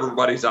wool over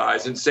everybody's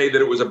eyes and say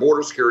that it was a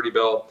border security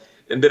bill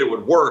and that it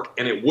would work,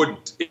 and it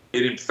wouldn't.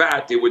 In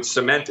fact, it would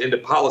cement into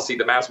policy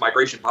the mass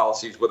migration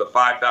policies with a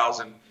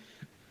 5,000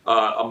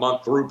 a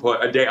month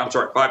throughput a day. I'm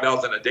sorry,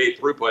 5,000 a day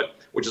throughput,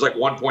 which is like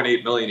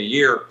 1.8 million a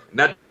year. And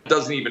that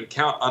doesn't even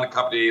count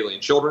unaccompanied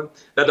alien children.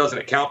 That doesn't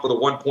account for the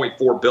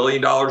 $1.4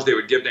 billion they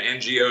would give to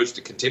NGOs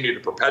to continue to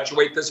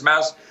perpetuate this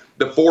mess.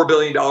 The $4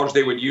 billion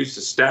they would use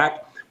to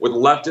stack with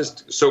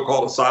leftist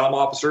so-called asylum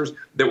officers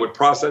that would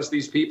process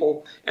these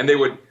people. And they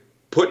would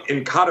put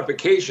in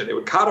codification, they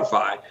would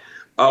codify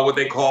what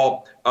they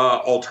call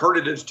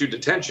alternatives to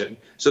detention.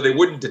 So they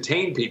wouldn't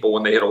detain people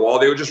when they hit a wall.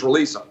 They would just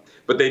release them.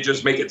 But they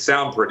just make it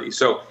sound pretty.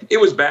 So it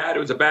was bad. It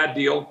was a bad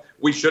deal.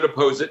 We should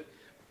oppose it.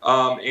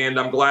 And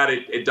I'm glad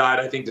it died,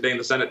 I think, today in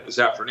the Senate this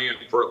afternoon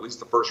for at least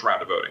the first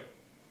round of voting.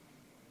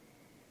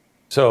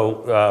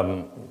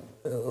 So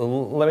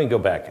let me go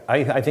back.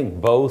 I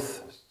think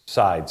both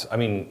sides,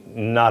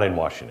 not in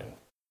Washington,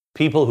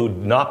 people who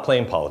not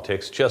playing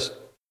politics, just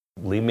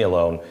leave me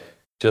alone,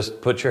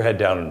 just put your head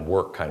down and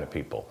work kind of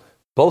people.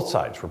 Both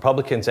sides,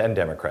 Republicans and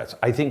Democrats,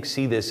 I think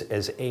see this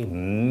as a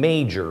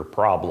major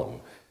problem.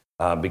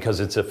 Because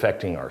it's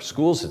affecting our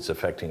schools, it's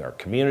affecting our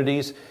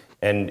communities,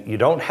 and you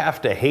don't have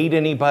to hate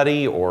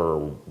anybody or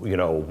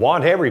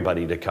want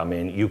everybody to come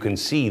in. You can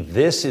see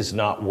this is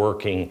not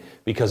working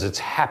because it's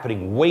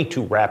happening way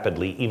too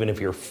rapidly, even if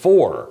you're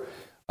for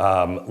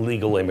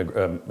legal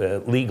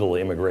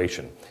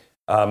immigration.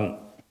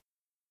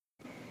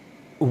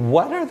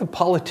 What are the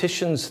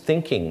politicians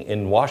thinking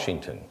in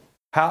Washington?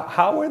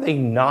 How are they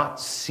not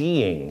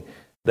seeing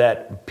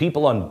that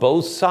people on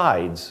both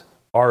sides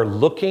are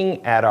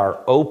looking at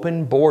our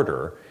open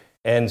border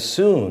and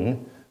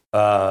soon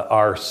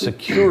our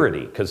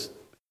security? Because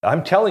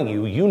I'm telling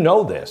you,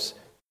 this.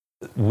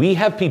 We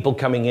have people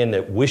coming in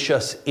that wish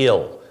us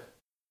ill.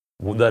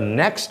 The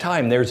next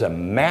time there's a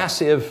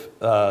massive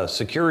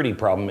security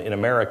problem in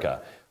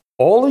America,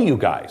 all of you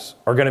guys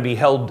are going to be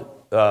held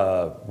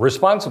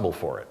responsible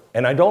for it.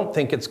 And I don't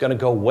think it's going to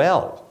go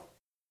well.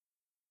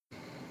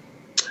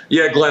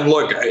 Yeah, Glenn,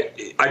 look,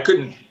 I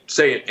couldn't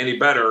say it any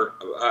better,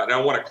 and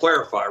I want to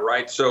clarify,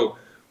 right? So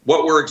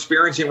what we're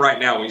experiencing right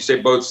now, when you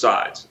say both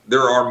sides,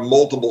 there are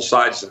multiple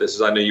sides to this,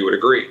 as I know you would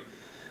agree.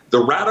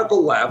 The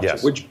radical left,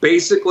 yes, which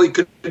basically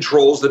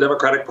controls the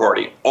Democratic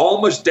Party,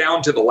 almost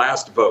down to the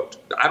last vote.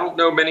 I don't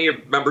know many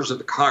members of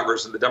the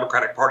Congress and the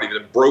Democratic Party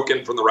that have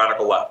broken from the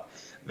radical left.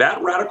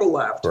 That radical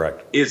left,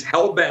 correct, is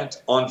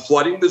hell-bent on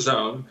flooding the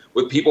zone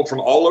with people from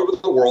all over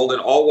the world in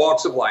all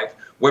walks of life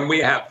when we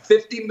have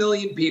 50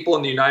 million people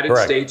in the United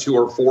correct States who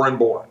are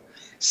foreign-born.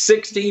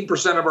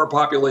 16% of our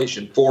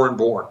population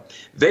foreign-born.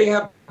 They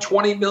have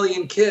 20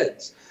 million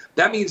kids.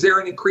 That means they're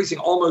an increasing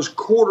almost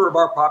quarter of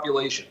our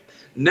population.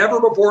 Never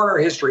before in our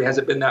history has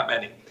it been that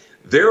many.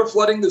 They're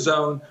flooding the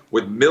zone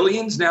with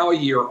millions now a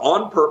year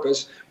on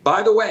purpose.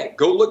 By the way,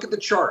 go look at the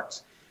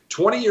charts.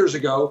 20 years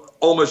ago,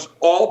 almost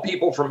all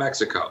people from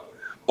Mexico,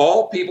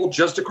 all people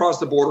just across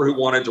the border who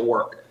wanted to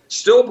work.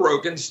 Still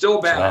broken,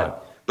 still bad,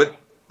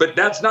 but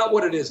that's not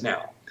what it is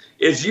now.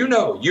 As you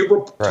know, you've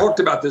talked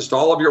about this to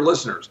all of your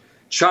listeners.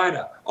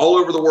 China, all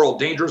over the world,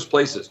 dangerous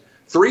places.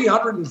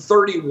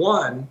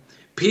 331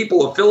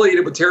 people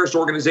affiliated with terrorist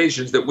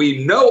organizations that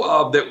we know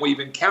of that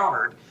we've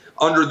encountered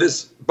under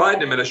this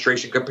Biden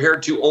administration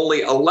compared to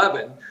only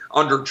 11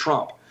 under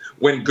Trump,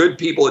 when good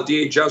people at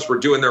DHS were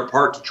doing their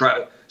part to try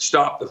to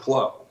stop the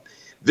flow.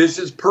 This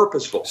is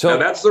purposeful. Now,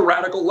 that's the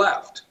radical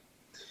left.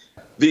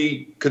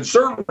 The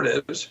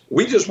conservatives,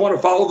 we just want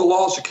to follow the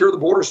law, secure the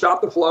border,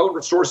 stop the flow, and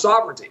restore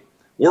sovereignty.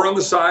 We're on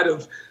the side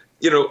of,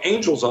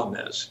 angels on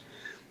this.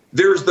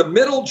 There's the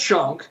middle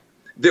chunk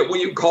that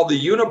we call the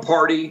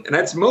uniparty, and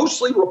that's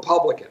mostly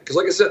Republican. Because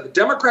like I said, the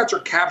Democrats are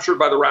captured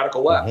by the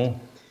radical left.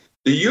 Mm-hmm.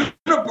 The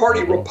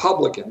uniparty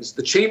Republicans,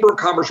 the Chamber of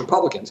Commerce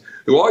Republicans,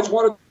 who always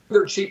wanted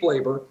their cheap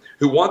labor,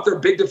 who want their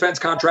big defense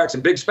contracts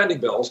and big spending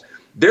bills,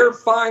 they're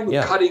fine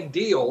with cutting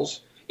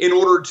deals in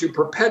order to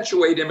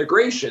perpetuate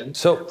immigration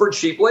for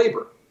cheap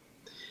labor.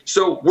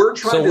 So we're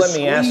trying to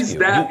squeeze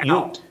that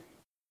out.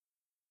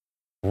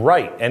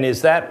 Right. And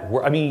is that,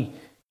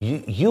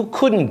 you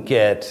couldn't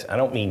get, I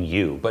don't mean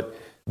you, but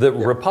the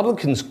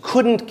Republicans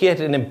couldn't get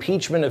an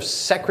impeachment of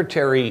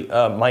Secretary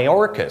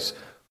Mayorkas,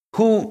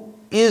 who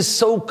is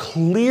so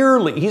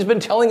clearly, he's been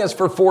telling us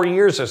for 4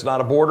 years there's not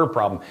a border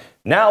problem.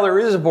 Now there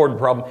is a border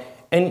problem,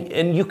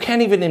 and you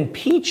can't even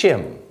impeach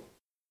him.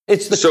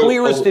 It's the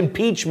clearest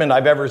impeachment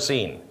I've ever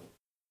seen.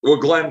 Well,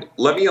 Glenn,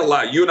 let me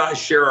allow you and I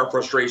share our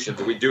frustrations,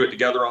 and we do it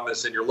together on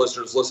this, and your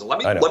listeners listen. Let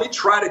me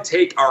try to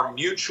take our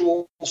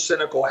mutual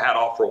cynical hat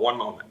off for one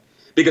moment,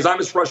 because I'm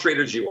as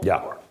frustrated as you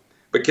are.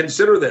 But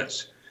consider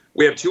this.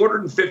 We have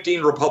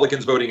 215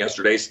 Republicans voting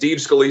yesterday. Steve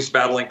Scalise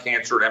battling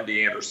cancer at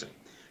MD Anderson.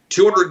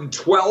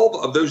 212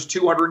 of those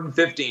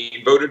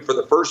 215 voted for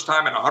the first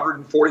time in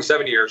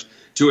 147 years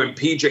to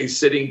impeach a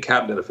sitting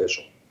cabinet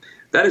official.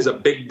 That is a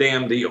big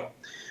damn deal.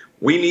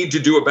 We need to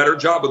do a better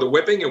job of the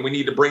whipping, and we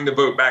need to bring the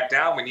vote back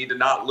down. We need to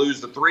not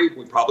lose the 3.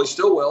 We probably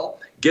still will.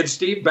 Get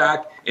Steve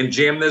back and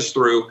jam this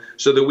through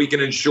so that we can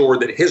ensure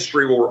that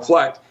history will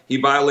reflect he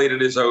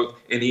violated his oath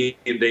and he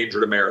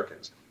endangered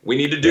Americans. We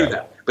need to do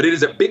that. But it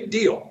is a big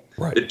deal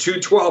that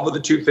 212 of the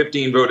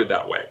 215 voted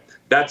that way.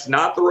 That's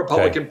not the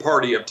Republican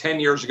Party of 10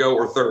 years ago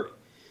or 30.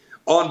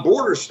 On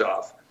border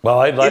stuff, well,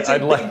 I'd like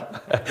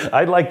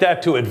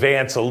that to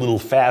advance a little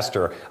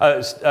faster.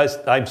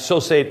 I'm so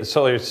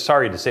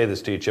sorry to say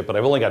this to you, Chip, but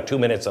I've only got 2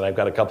 minutes, and I've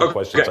got a couple of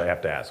questions I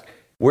have to ask.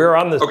 We're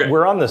on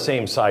the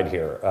same side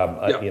here.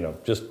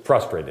 Just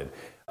frustrated.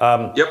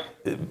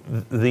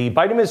 The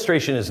Biden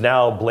administration is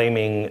now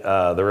blaming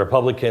the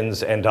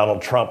Republicans and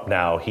Donald Trump.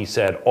 Now he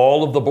said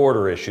all of the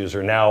border issues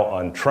are now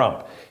on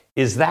Trump.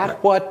 Is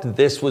that what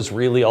this was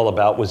really all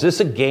about? Was this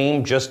a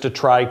game just to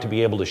try to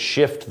be able to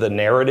shift the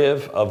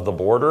narrative of the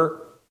border?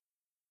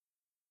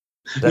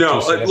 No,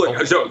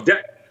 look,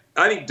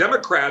 I think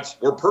Democrats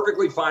were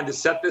perfectly fine to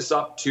set this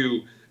up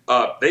to,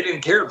 they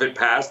didn't care if it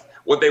passed.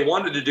 What they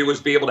wanted to do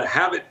was be able to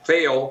have it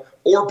fail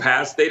or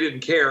pass, they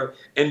didn't care,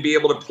 and be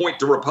able to point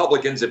to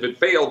Republicans if it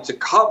failed to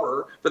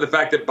cover for the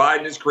fact that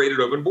Biden has created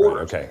open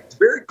borders. It's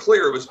very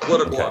clear it was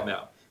political on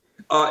them.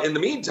 In the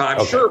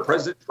meantime, sure,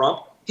 President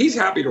Trump, he's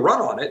happy to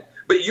run on it,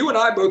 but you and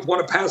I both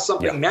want to pass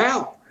something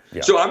now.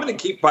 So I'm going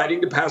to keep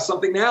fighting to pass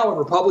something now, and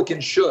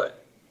Republicans should.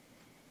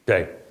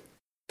 Okay.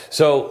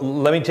 So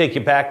let me take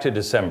you back to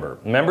December.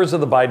 Members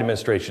of the Biden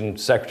administration,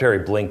 Secretary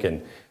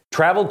Blinken,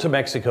 traveled to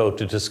Mexico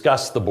to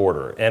discuss the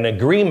border. An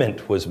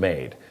agreement was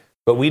made,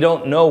 but we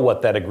don't know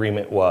what that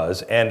agreement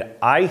was. And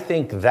I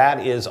think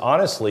that is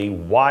honestly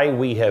why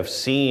we have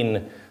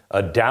seen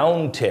a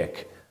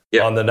downtick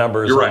on the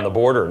numbers on the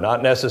border,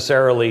 not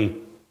necessarily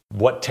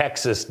what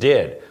Texas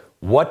did.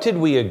 What did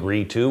we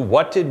agree to?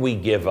 What did we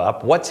give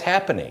up? What's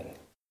happening?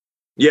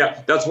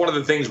 Yeah, that's one of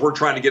the things we're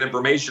trying to get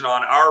information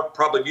on. Our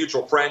probably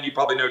mutual friend, you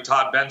probably know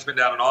Todd Bensman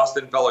down in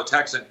Austin, fellow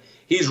Texan.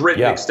 He's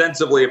written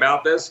extensively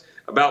about this,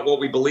 about what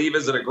we believe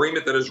is an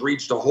agreement that is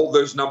reached to hold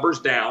those numbers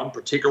down,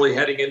 particularly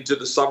heading into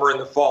the summer and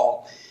the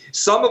fall.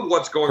 Some of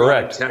what's going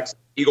on in Texas,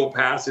 Eagle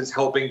Pass, is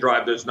helping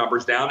drive those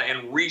numbers down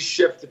and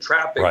reshift the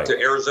traffic to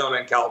Arizona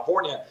and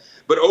California.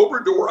 But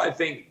Obrador, I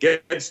think,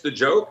 gets the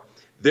joke.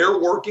 They're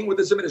working with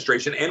this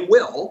administration and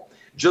will,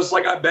 just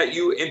like I bet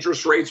you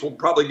interest rates will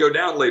probably go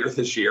down later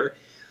this year.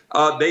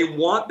 They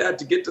want that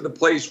to get to the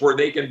place where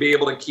they can be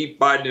able to keep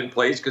Biden in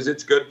place because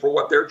it's good for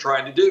what they're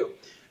trying to do.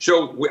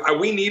 So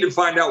we need to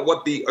find out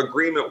what the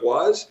agreement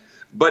was,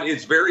 but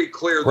it's very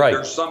clear that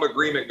there's some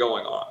agreement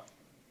going on.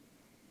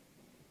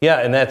 Yeah,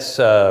 and that's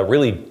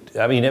really,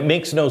 I mean, it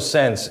makes no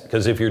sense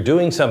because if you're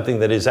doing something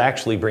that is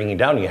actually bringing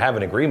down, you have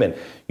an agreement,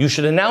 you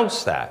should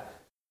announce that.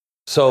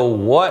 So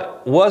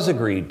what was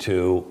agreed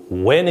to?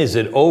 When is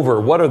it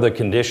over? What are the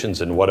conditions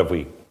and what have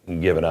we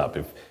given up?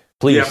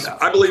 Please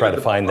try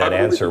to find that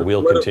answer.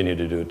 We'll continue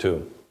to do it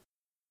too.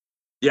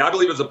 Yeah, I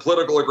believe it's a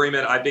political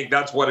agreement. I think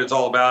that's what it's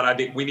all about. I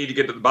think we need to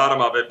get to the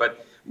bottom of it.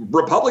 But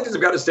Republicans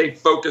have got to stay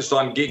focused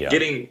on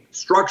getting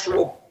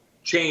structural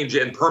change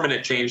and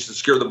permanent change to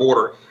secure the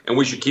border. And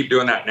we should keep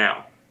doing that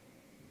now.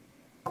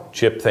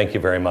 Chip, thank you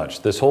very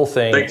much. This whole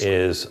thing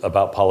is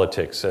about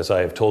politics. As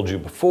I have told you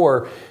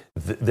before,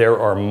 there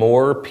are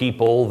more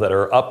people that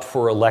are up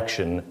for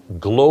election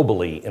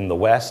globally in the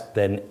West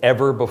than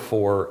ever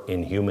before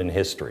in human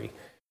history.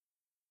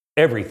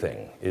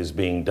 Everything is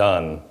being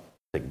done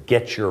to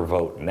get your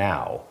vote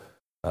now.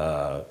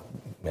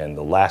 And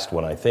the last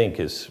one, I think,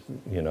 is,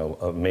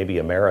 maybe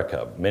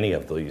America. Many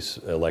of these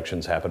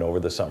elections happen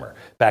over the summer.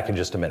 Back in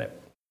just a minute.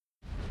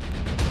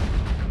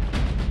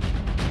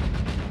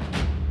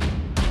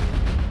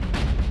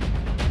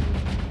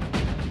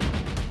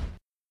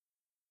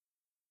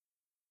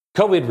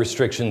 COVID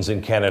restrictions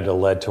in Canada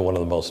led to one of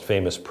the most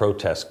famous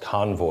protest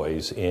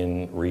convoys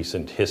in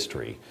recent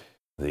history.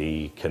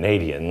 The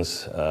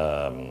Canadians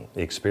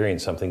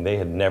experienced something they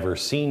had never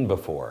seen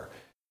before.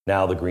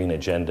 Now the Green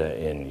Agenda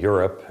in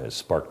Europe has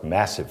sparked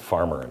massive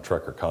farmer and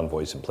trucker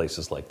convoys in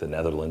places like the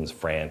Netherlands,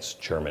 France,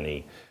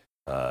 Germany,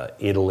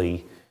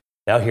 Italy.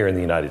 Now here in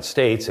the United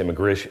States,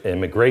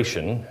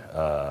 immigration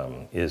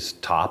is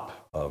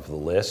top of the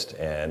list,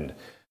 and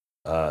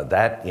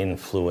that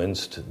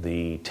influenced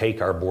the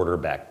Take Our Border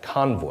Back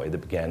convoy that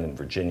began in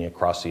Virginia,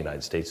 across the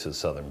United States to the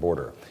southern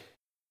border.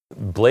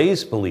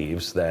 Blaze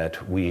believes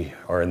that we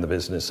are in the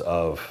business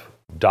of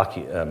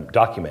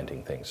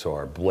documenting things. So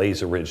our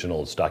Blaze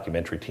Originals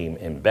documentary team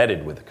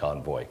embedded with the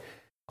convoy.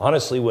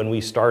 Honestly, when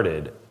we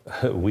started,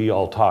 we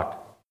all talked.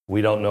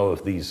 We don't know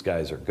if these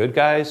guys are good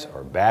guys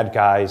or bad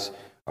guys.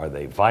 Are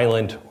they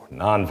violent or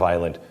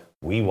non-violent?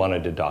 We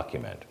wanted to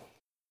document.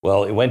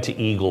 Well, it went to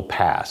Eagle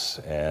Pass,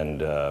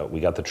 and we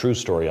got the true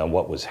story on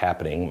what was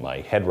happening.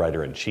 My head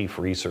writer and chief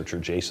researcher,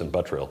 Jason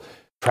Buttrill,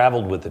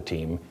 traveled with the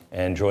team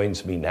and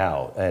joins me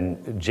now.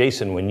 And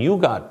Jason, when you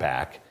got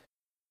back,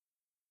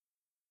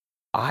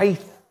 I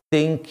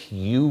think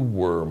you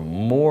were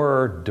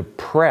more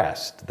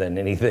depressed than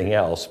anything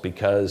else,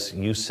 because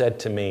you said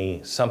to me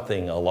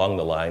something along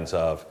the lines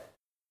of,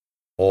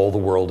 all the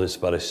world is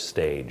but a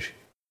stage.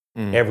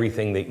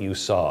 Everything that you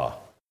saw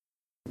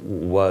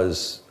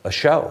was a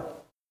show.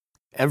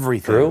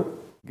 Everything. True?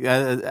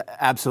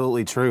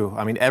 Absolutely true.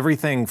 I mean,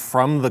 everything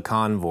from the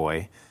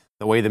convoy,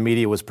 the way the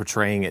media was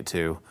portraying it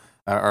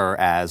or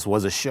as,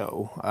 was a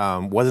show.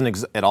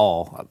 Wasn't at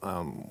all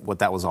what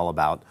that was all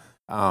about.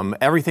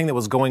 Everything that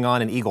was going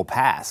on in Eagle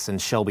Pass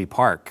and Shelby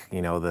Park,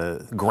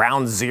 the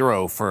ground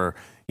zero for,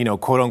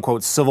 quote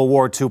unquote, Civil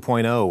War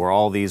 2.0, where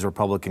all these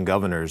Republican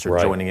governors are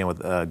joining in with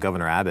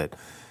Governor Abbott.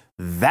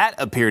 That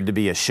appeared to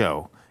be a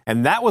show.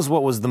 And that was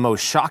what was the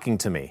most shocking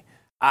to me.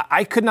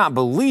 I could not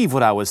believe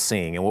what I was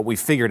seeing, and what we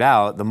figured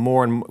out the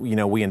more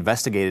we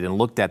investigated and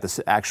looked at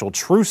the actual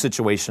true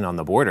situation on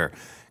the border.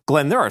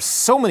 Glenn, there are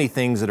so many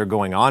things that are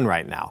going on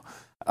right now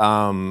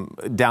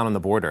down on the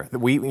border.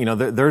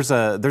 There's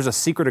a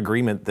secret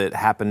agreement that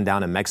happened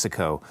down in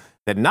Mexico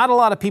that not a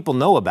lot of people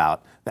know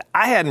about, that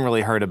I hadn't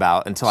really heard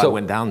about until I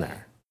went down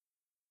there.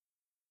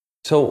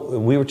 So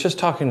we were just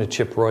talking to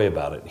Chip Roy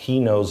about it. He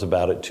knows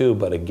about it too,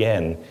 but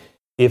again,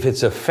 if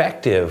it's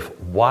effective,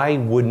 why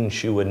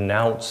wouldn't you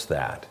announce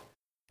that?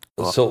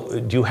 Well, so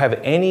do you have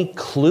any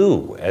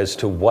clue as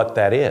to what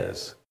that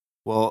is?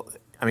 Well,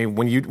 I mean,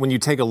 when you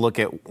take a look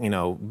at,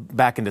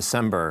 back in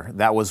December,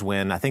 that was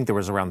when I think there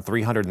was around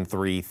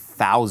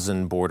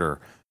 303,000 border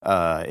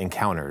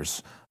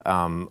encounters.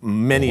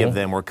 Many of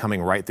them were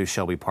coming right through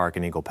Shelby Park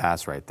and Eagle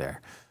Pass right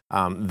there.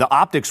 The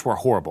optics were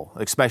horrible,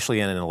 especially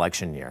in an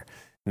election year.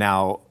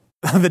 Now,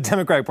 the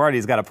Democratic Party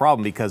has got a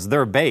problem because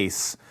their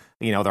base,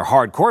 their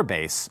hardcore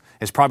base,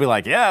 is probably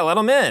like, yeah, let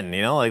them in,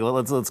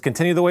 let's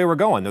continue the way we're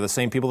going. They're the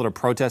same people that are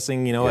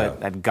protesting,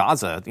 at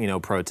Gaza,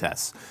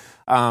 protests.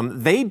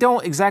 They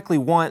don't exactly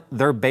want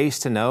their base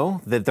to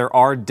know that there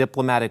are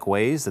diplomatic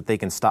ways that they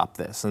can stop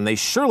this. And they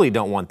surely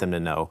don't want them to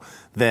know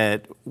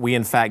that we,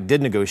 in fact,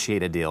 did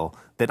negotiate a deal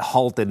that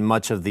halted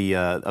much of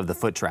the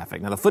foot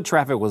traffic. Now, the foot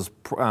traffic was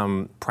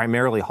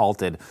primarily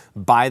halted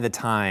by the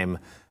time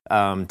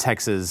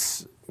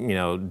Texas,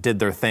 did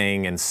their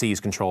thing and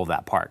seized control of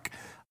that park.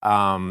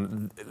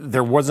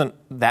 There wasn't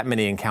that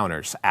many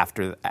encounters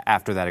after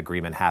that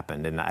agreement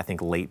happened in, I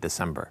think, late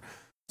December.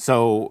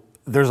 So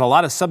there's a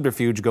lot of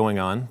subterfuge going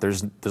on.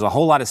 There's a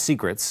whole lot of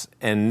secrets,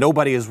 and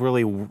nobody is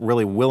really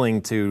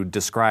willing to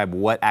describe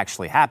what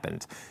actually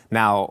happened.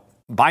 Now,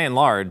 by and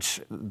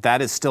large,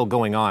 that is still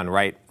going on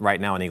right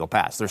now in Eagle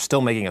Pass. They're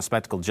still making a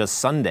spectacle. Just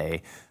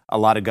Sunday, a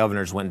lot of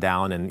governors went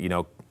down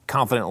and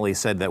confidently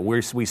said that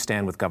we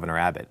stand with Governor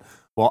Abbott.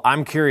 Well,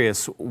 I'm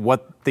curious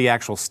what the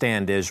actual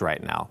stand is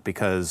right now,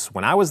 because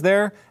when I was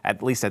there,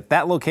 at least at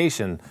that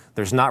location,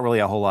 there's not really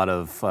a whole lot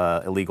of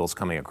illegals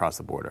coming across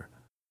the border.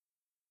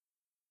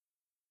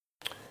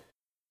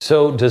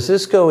 So does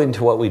this go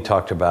into what we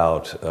talked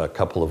about a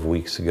couple of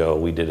weeks ago?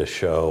 We did a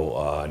show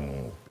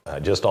on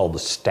just all the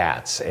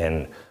stats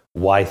and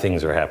why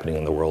things are happening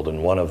in the world,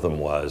 and one of them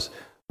was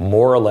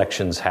more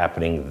elections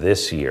happening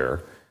this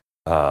year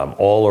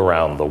all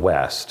around the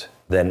West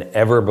than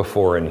ever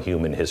before in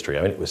human history.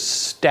 I mean, it was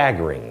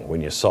staggering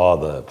when you saw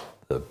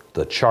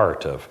the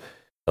chart of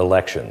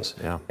elections.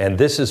 Yeah. And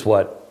this is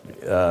what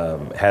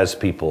has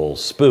people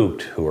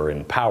spooked who are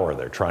in power.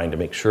 They're trying to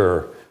make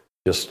sure,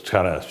 just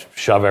kind of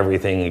shove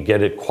everything and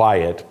get it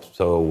quiet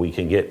so we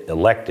can get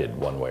elected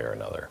one way or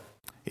another.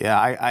 Yeah,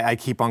 I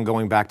keep on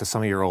going back to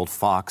some of your old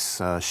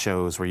Fox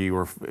shows where you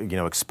were,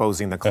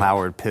 exposing the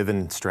Cloward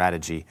Piven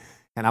strategy.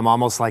 And I'm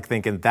almost like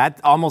thinking that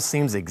almost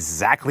seems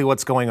exactly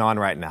what's going on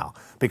right now,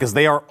 because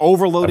they are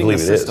overloading the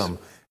system,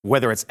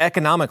 whether it's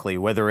economically,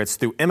 whether it's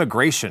through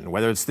immigration,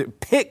 whether it's through,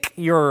 pick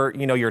your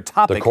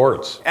topic. The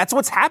courts. That's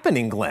what's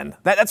happening, Glenn.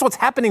 That's what's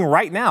happening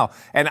right now.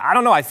 And I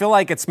don't know, I feel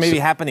like it's maybe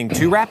happening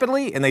too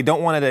rapidly, and they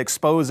don't want to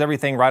expose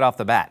everything right off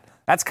the bat.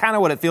 That's kind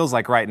of what it feels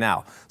like right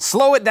now.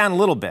 Slow it down a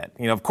little bit.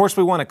 Of course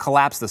we want to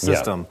collapse the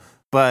system,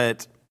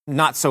 but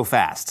not so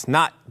fast.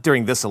 Not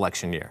during this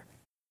election year.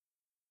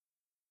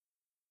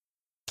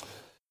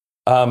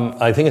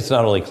 I think it's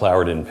not only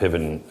Cloward and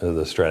Piven,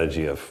 the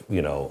strategy of,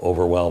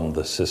 overwhelm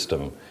the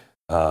system,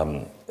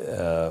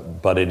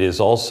 but it is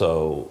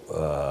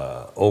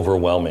also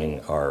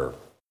overwhelming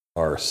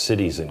our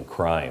cities in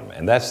crime.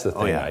 And that's the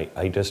thing. Oh, yeah.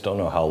 I just don't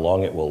know how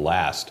long it will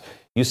last.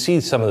 You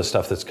see some of the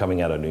stuff that's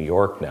coming out of New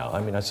York now.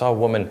 I mean, I saw a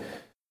woman,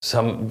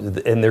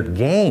 and they're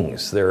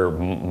gangs. They're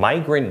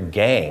migrant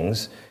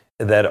gangs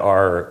that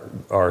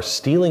are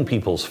stealing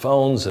people's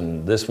phones,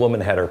 and this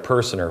woman had her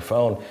purse and her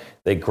phone.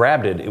 They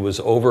grabbed it. It was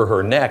over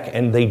her neck,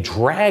 and they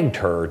dragged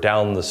her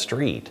down the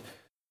street.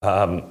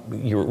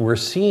 We're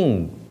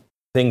seeing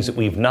things that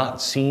we've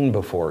not seen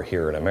before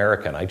here in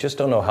America, and I just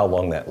don't know how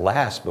long that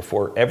lasts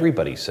before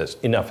everybody says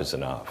enough is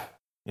enough.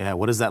 Yeah,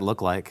 what does that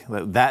look like?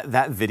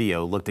 That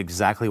video looked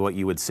exactly what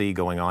you would see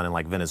going on in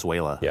like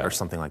Venezuela or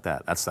something like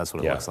that. That's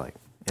what it looks like.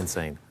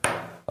 Insane.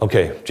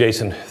 Okay,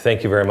 Jason,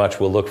 thank you very much.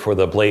 We'll look for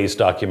the Blaze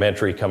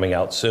documentary coming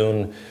out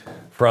soon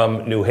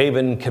from New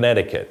Haven,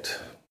 Connecticut.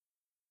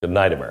 Good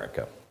night,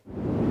 America.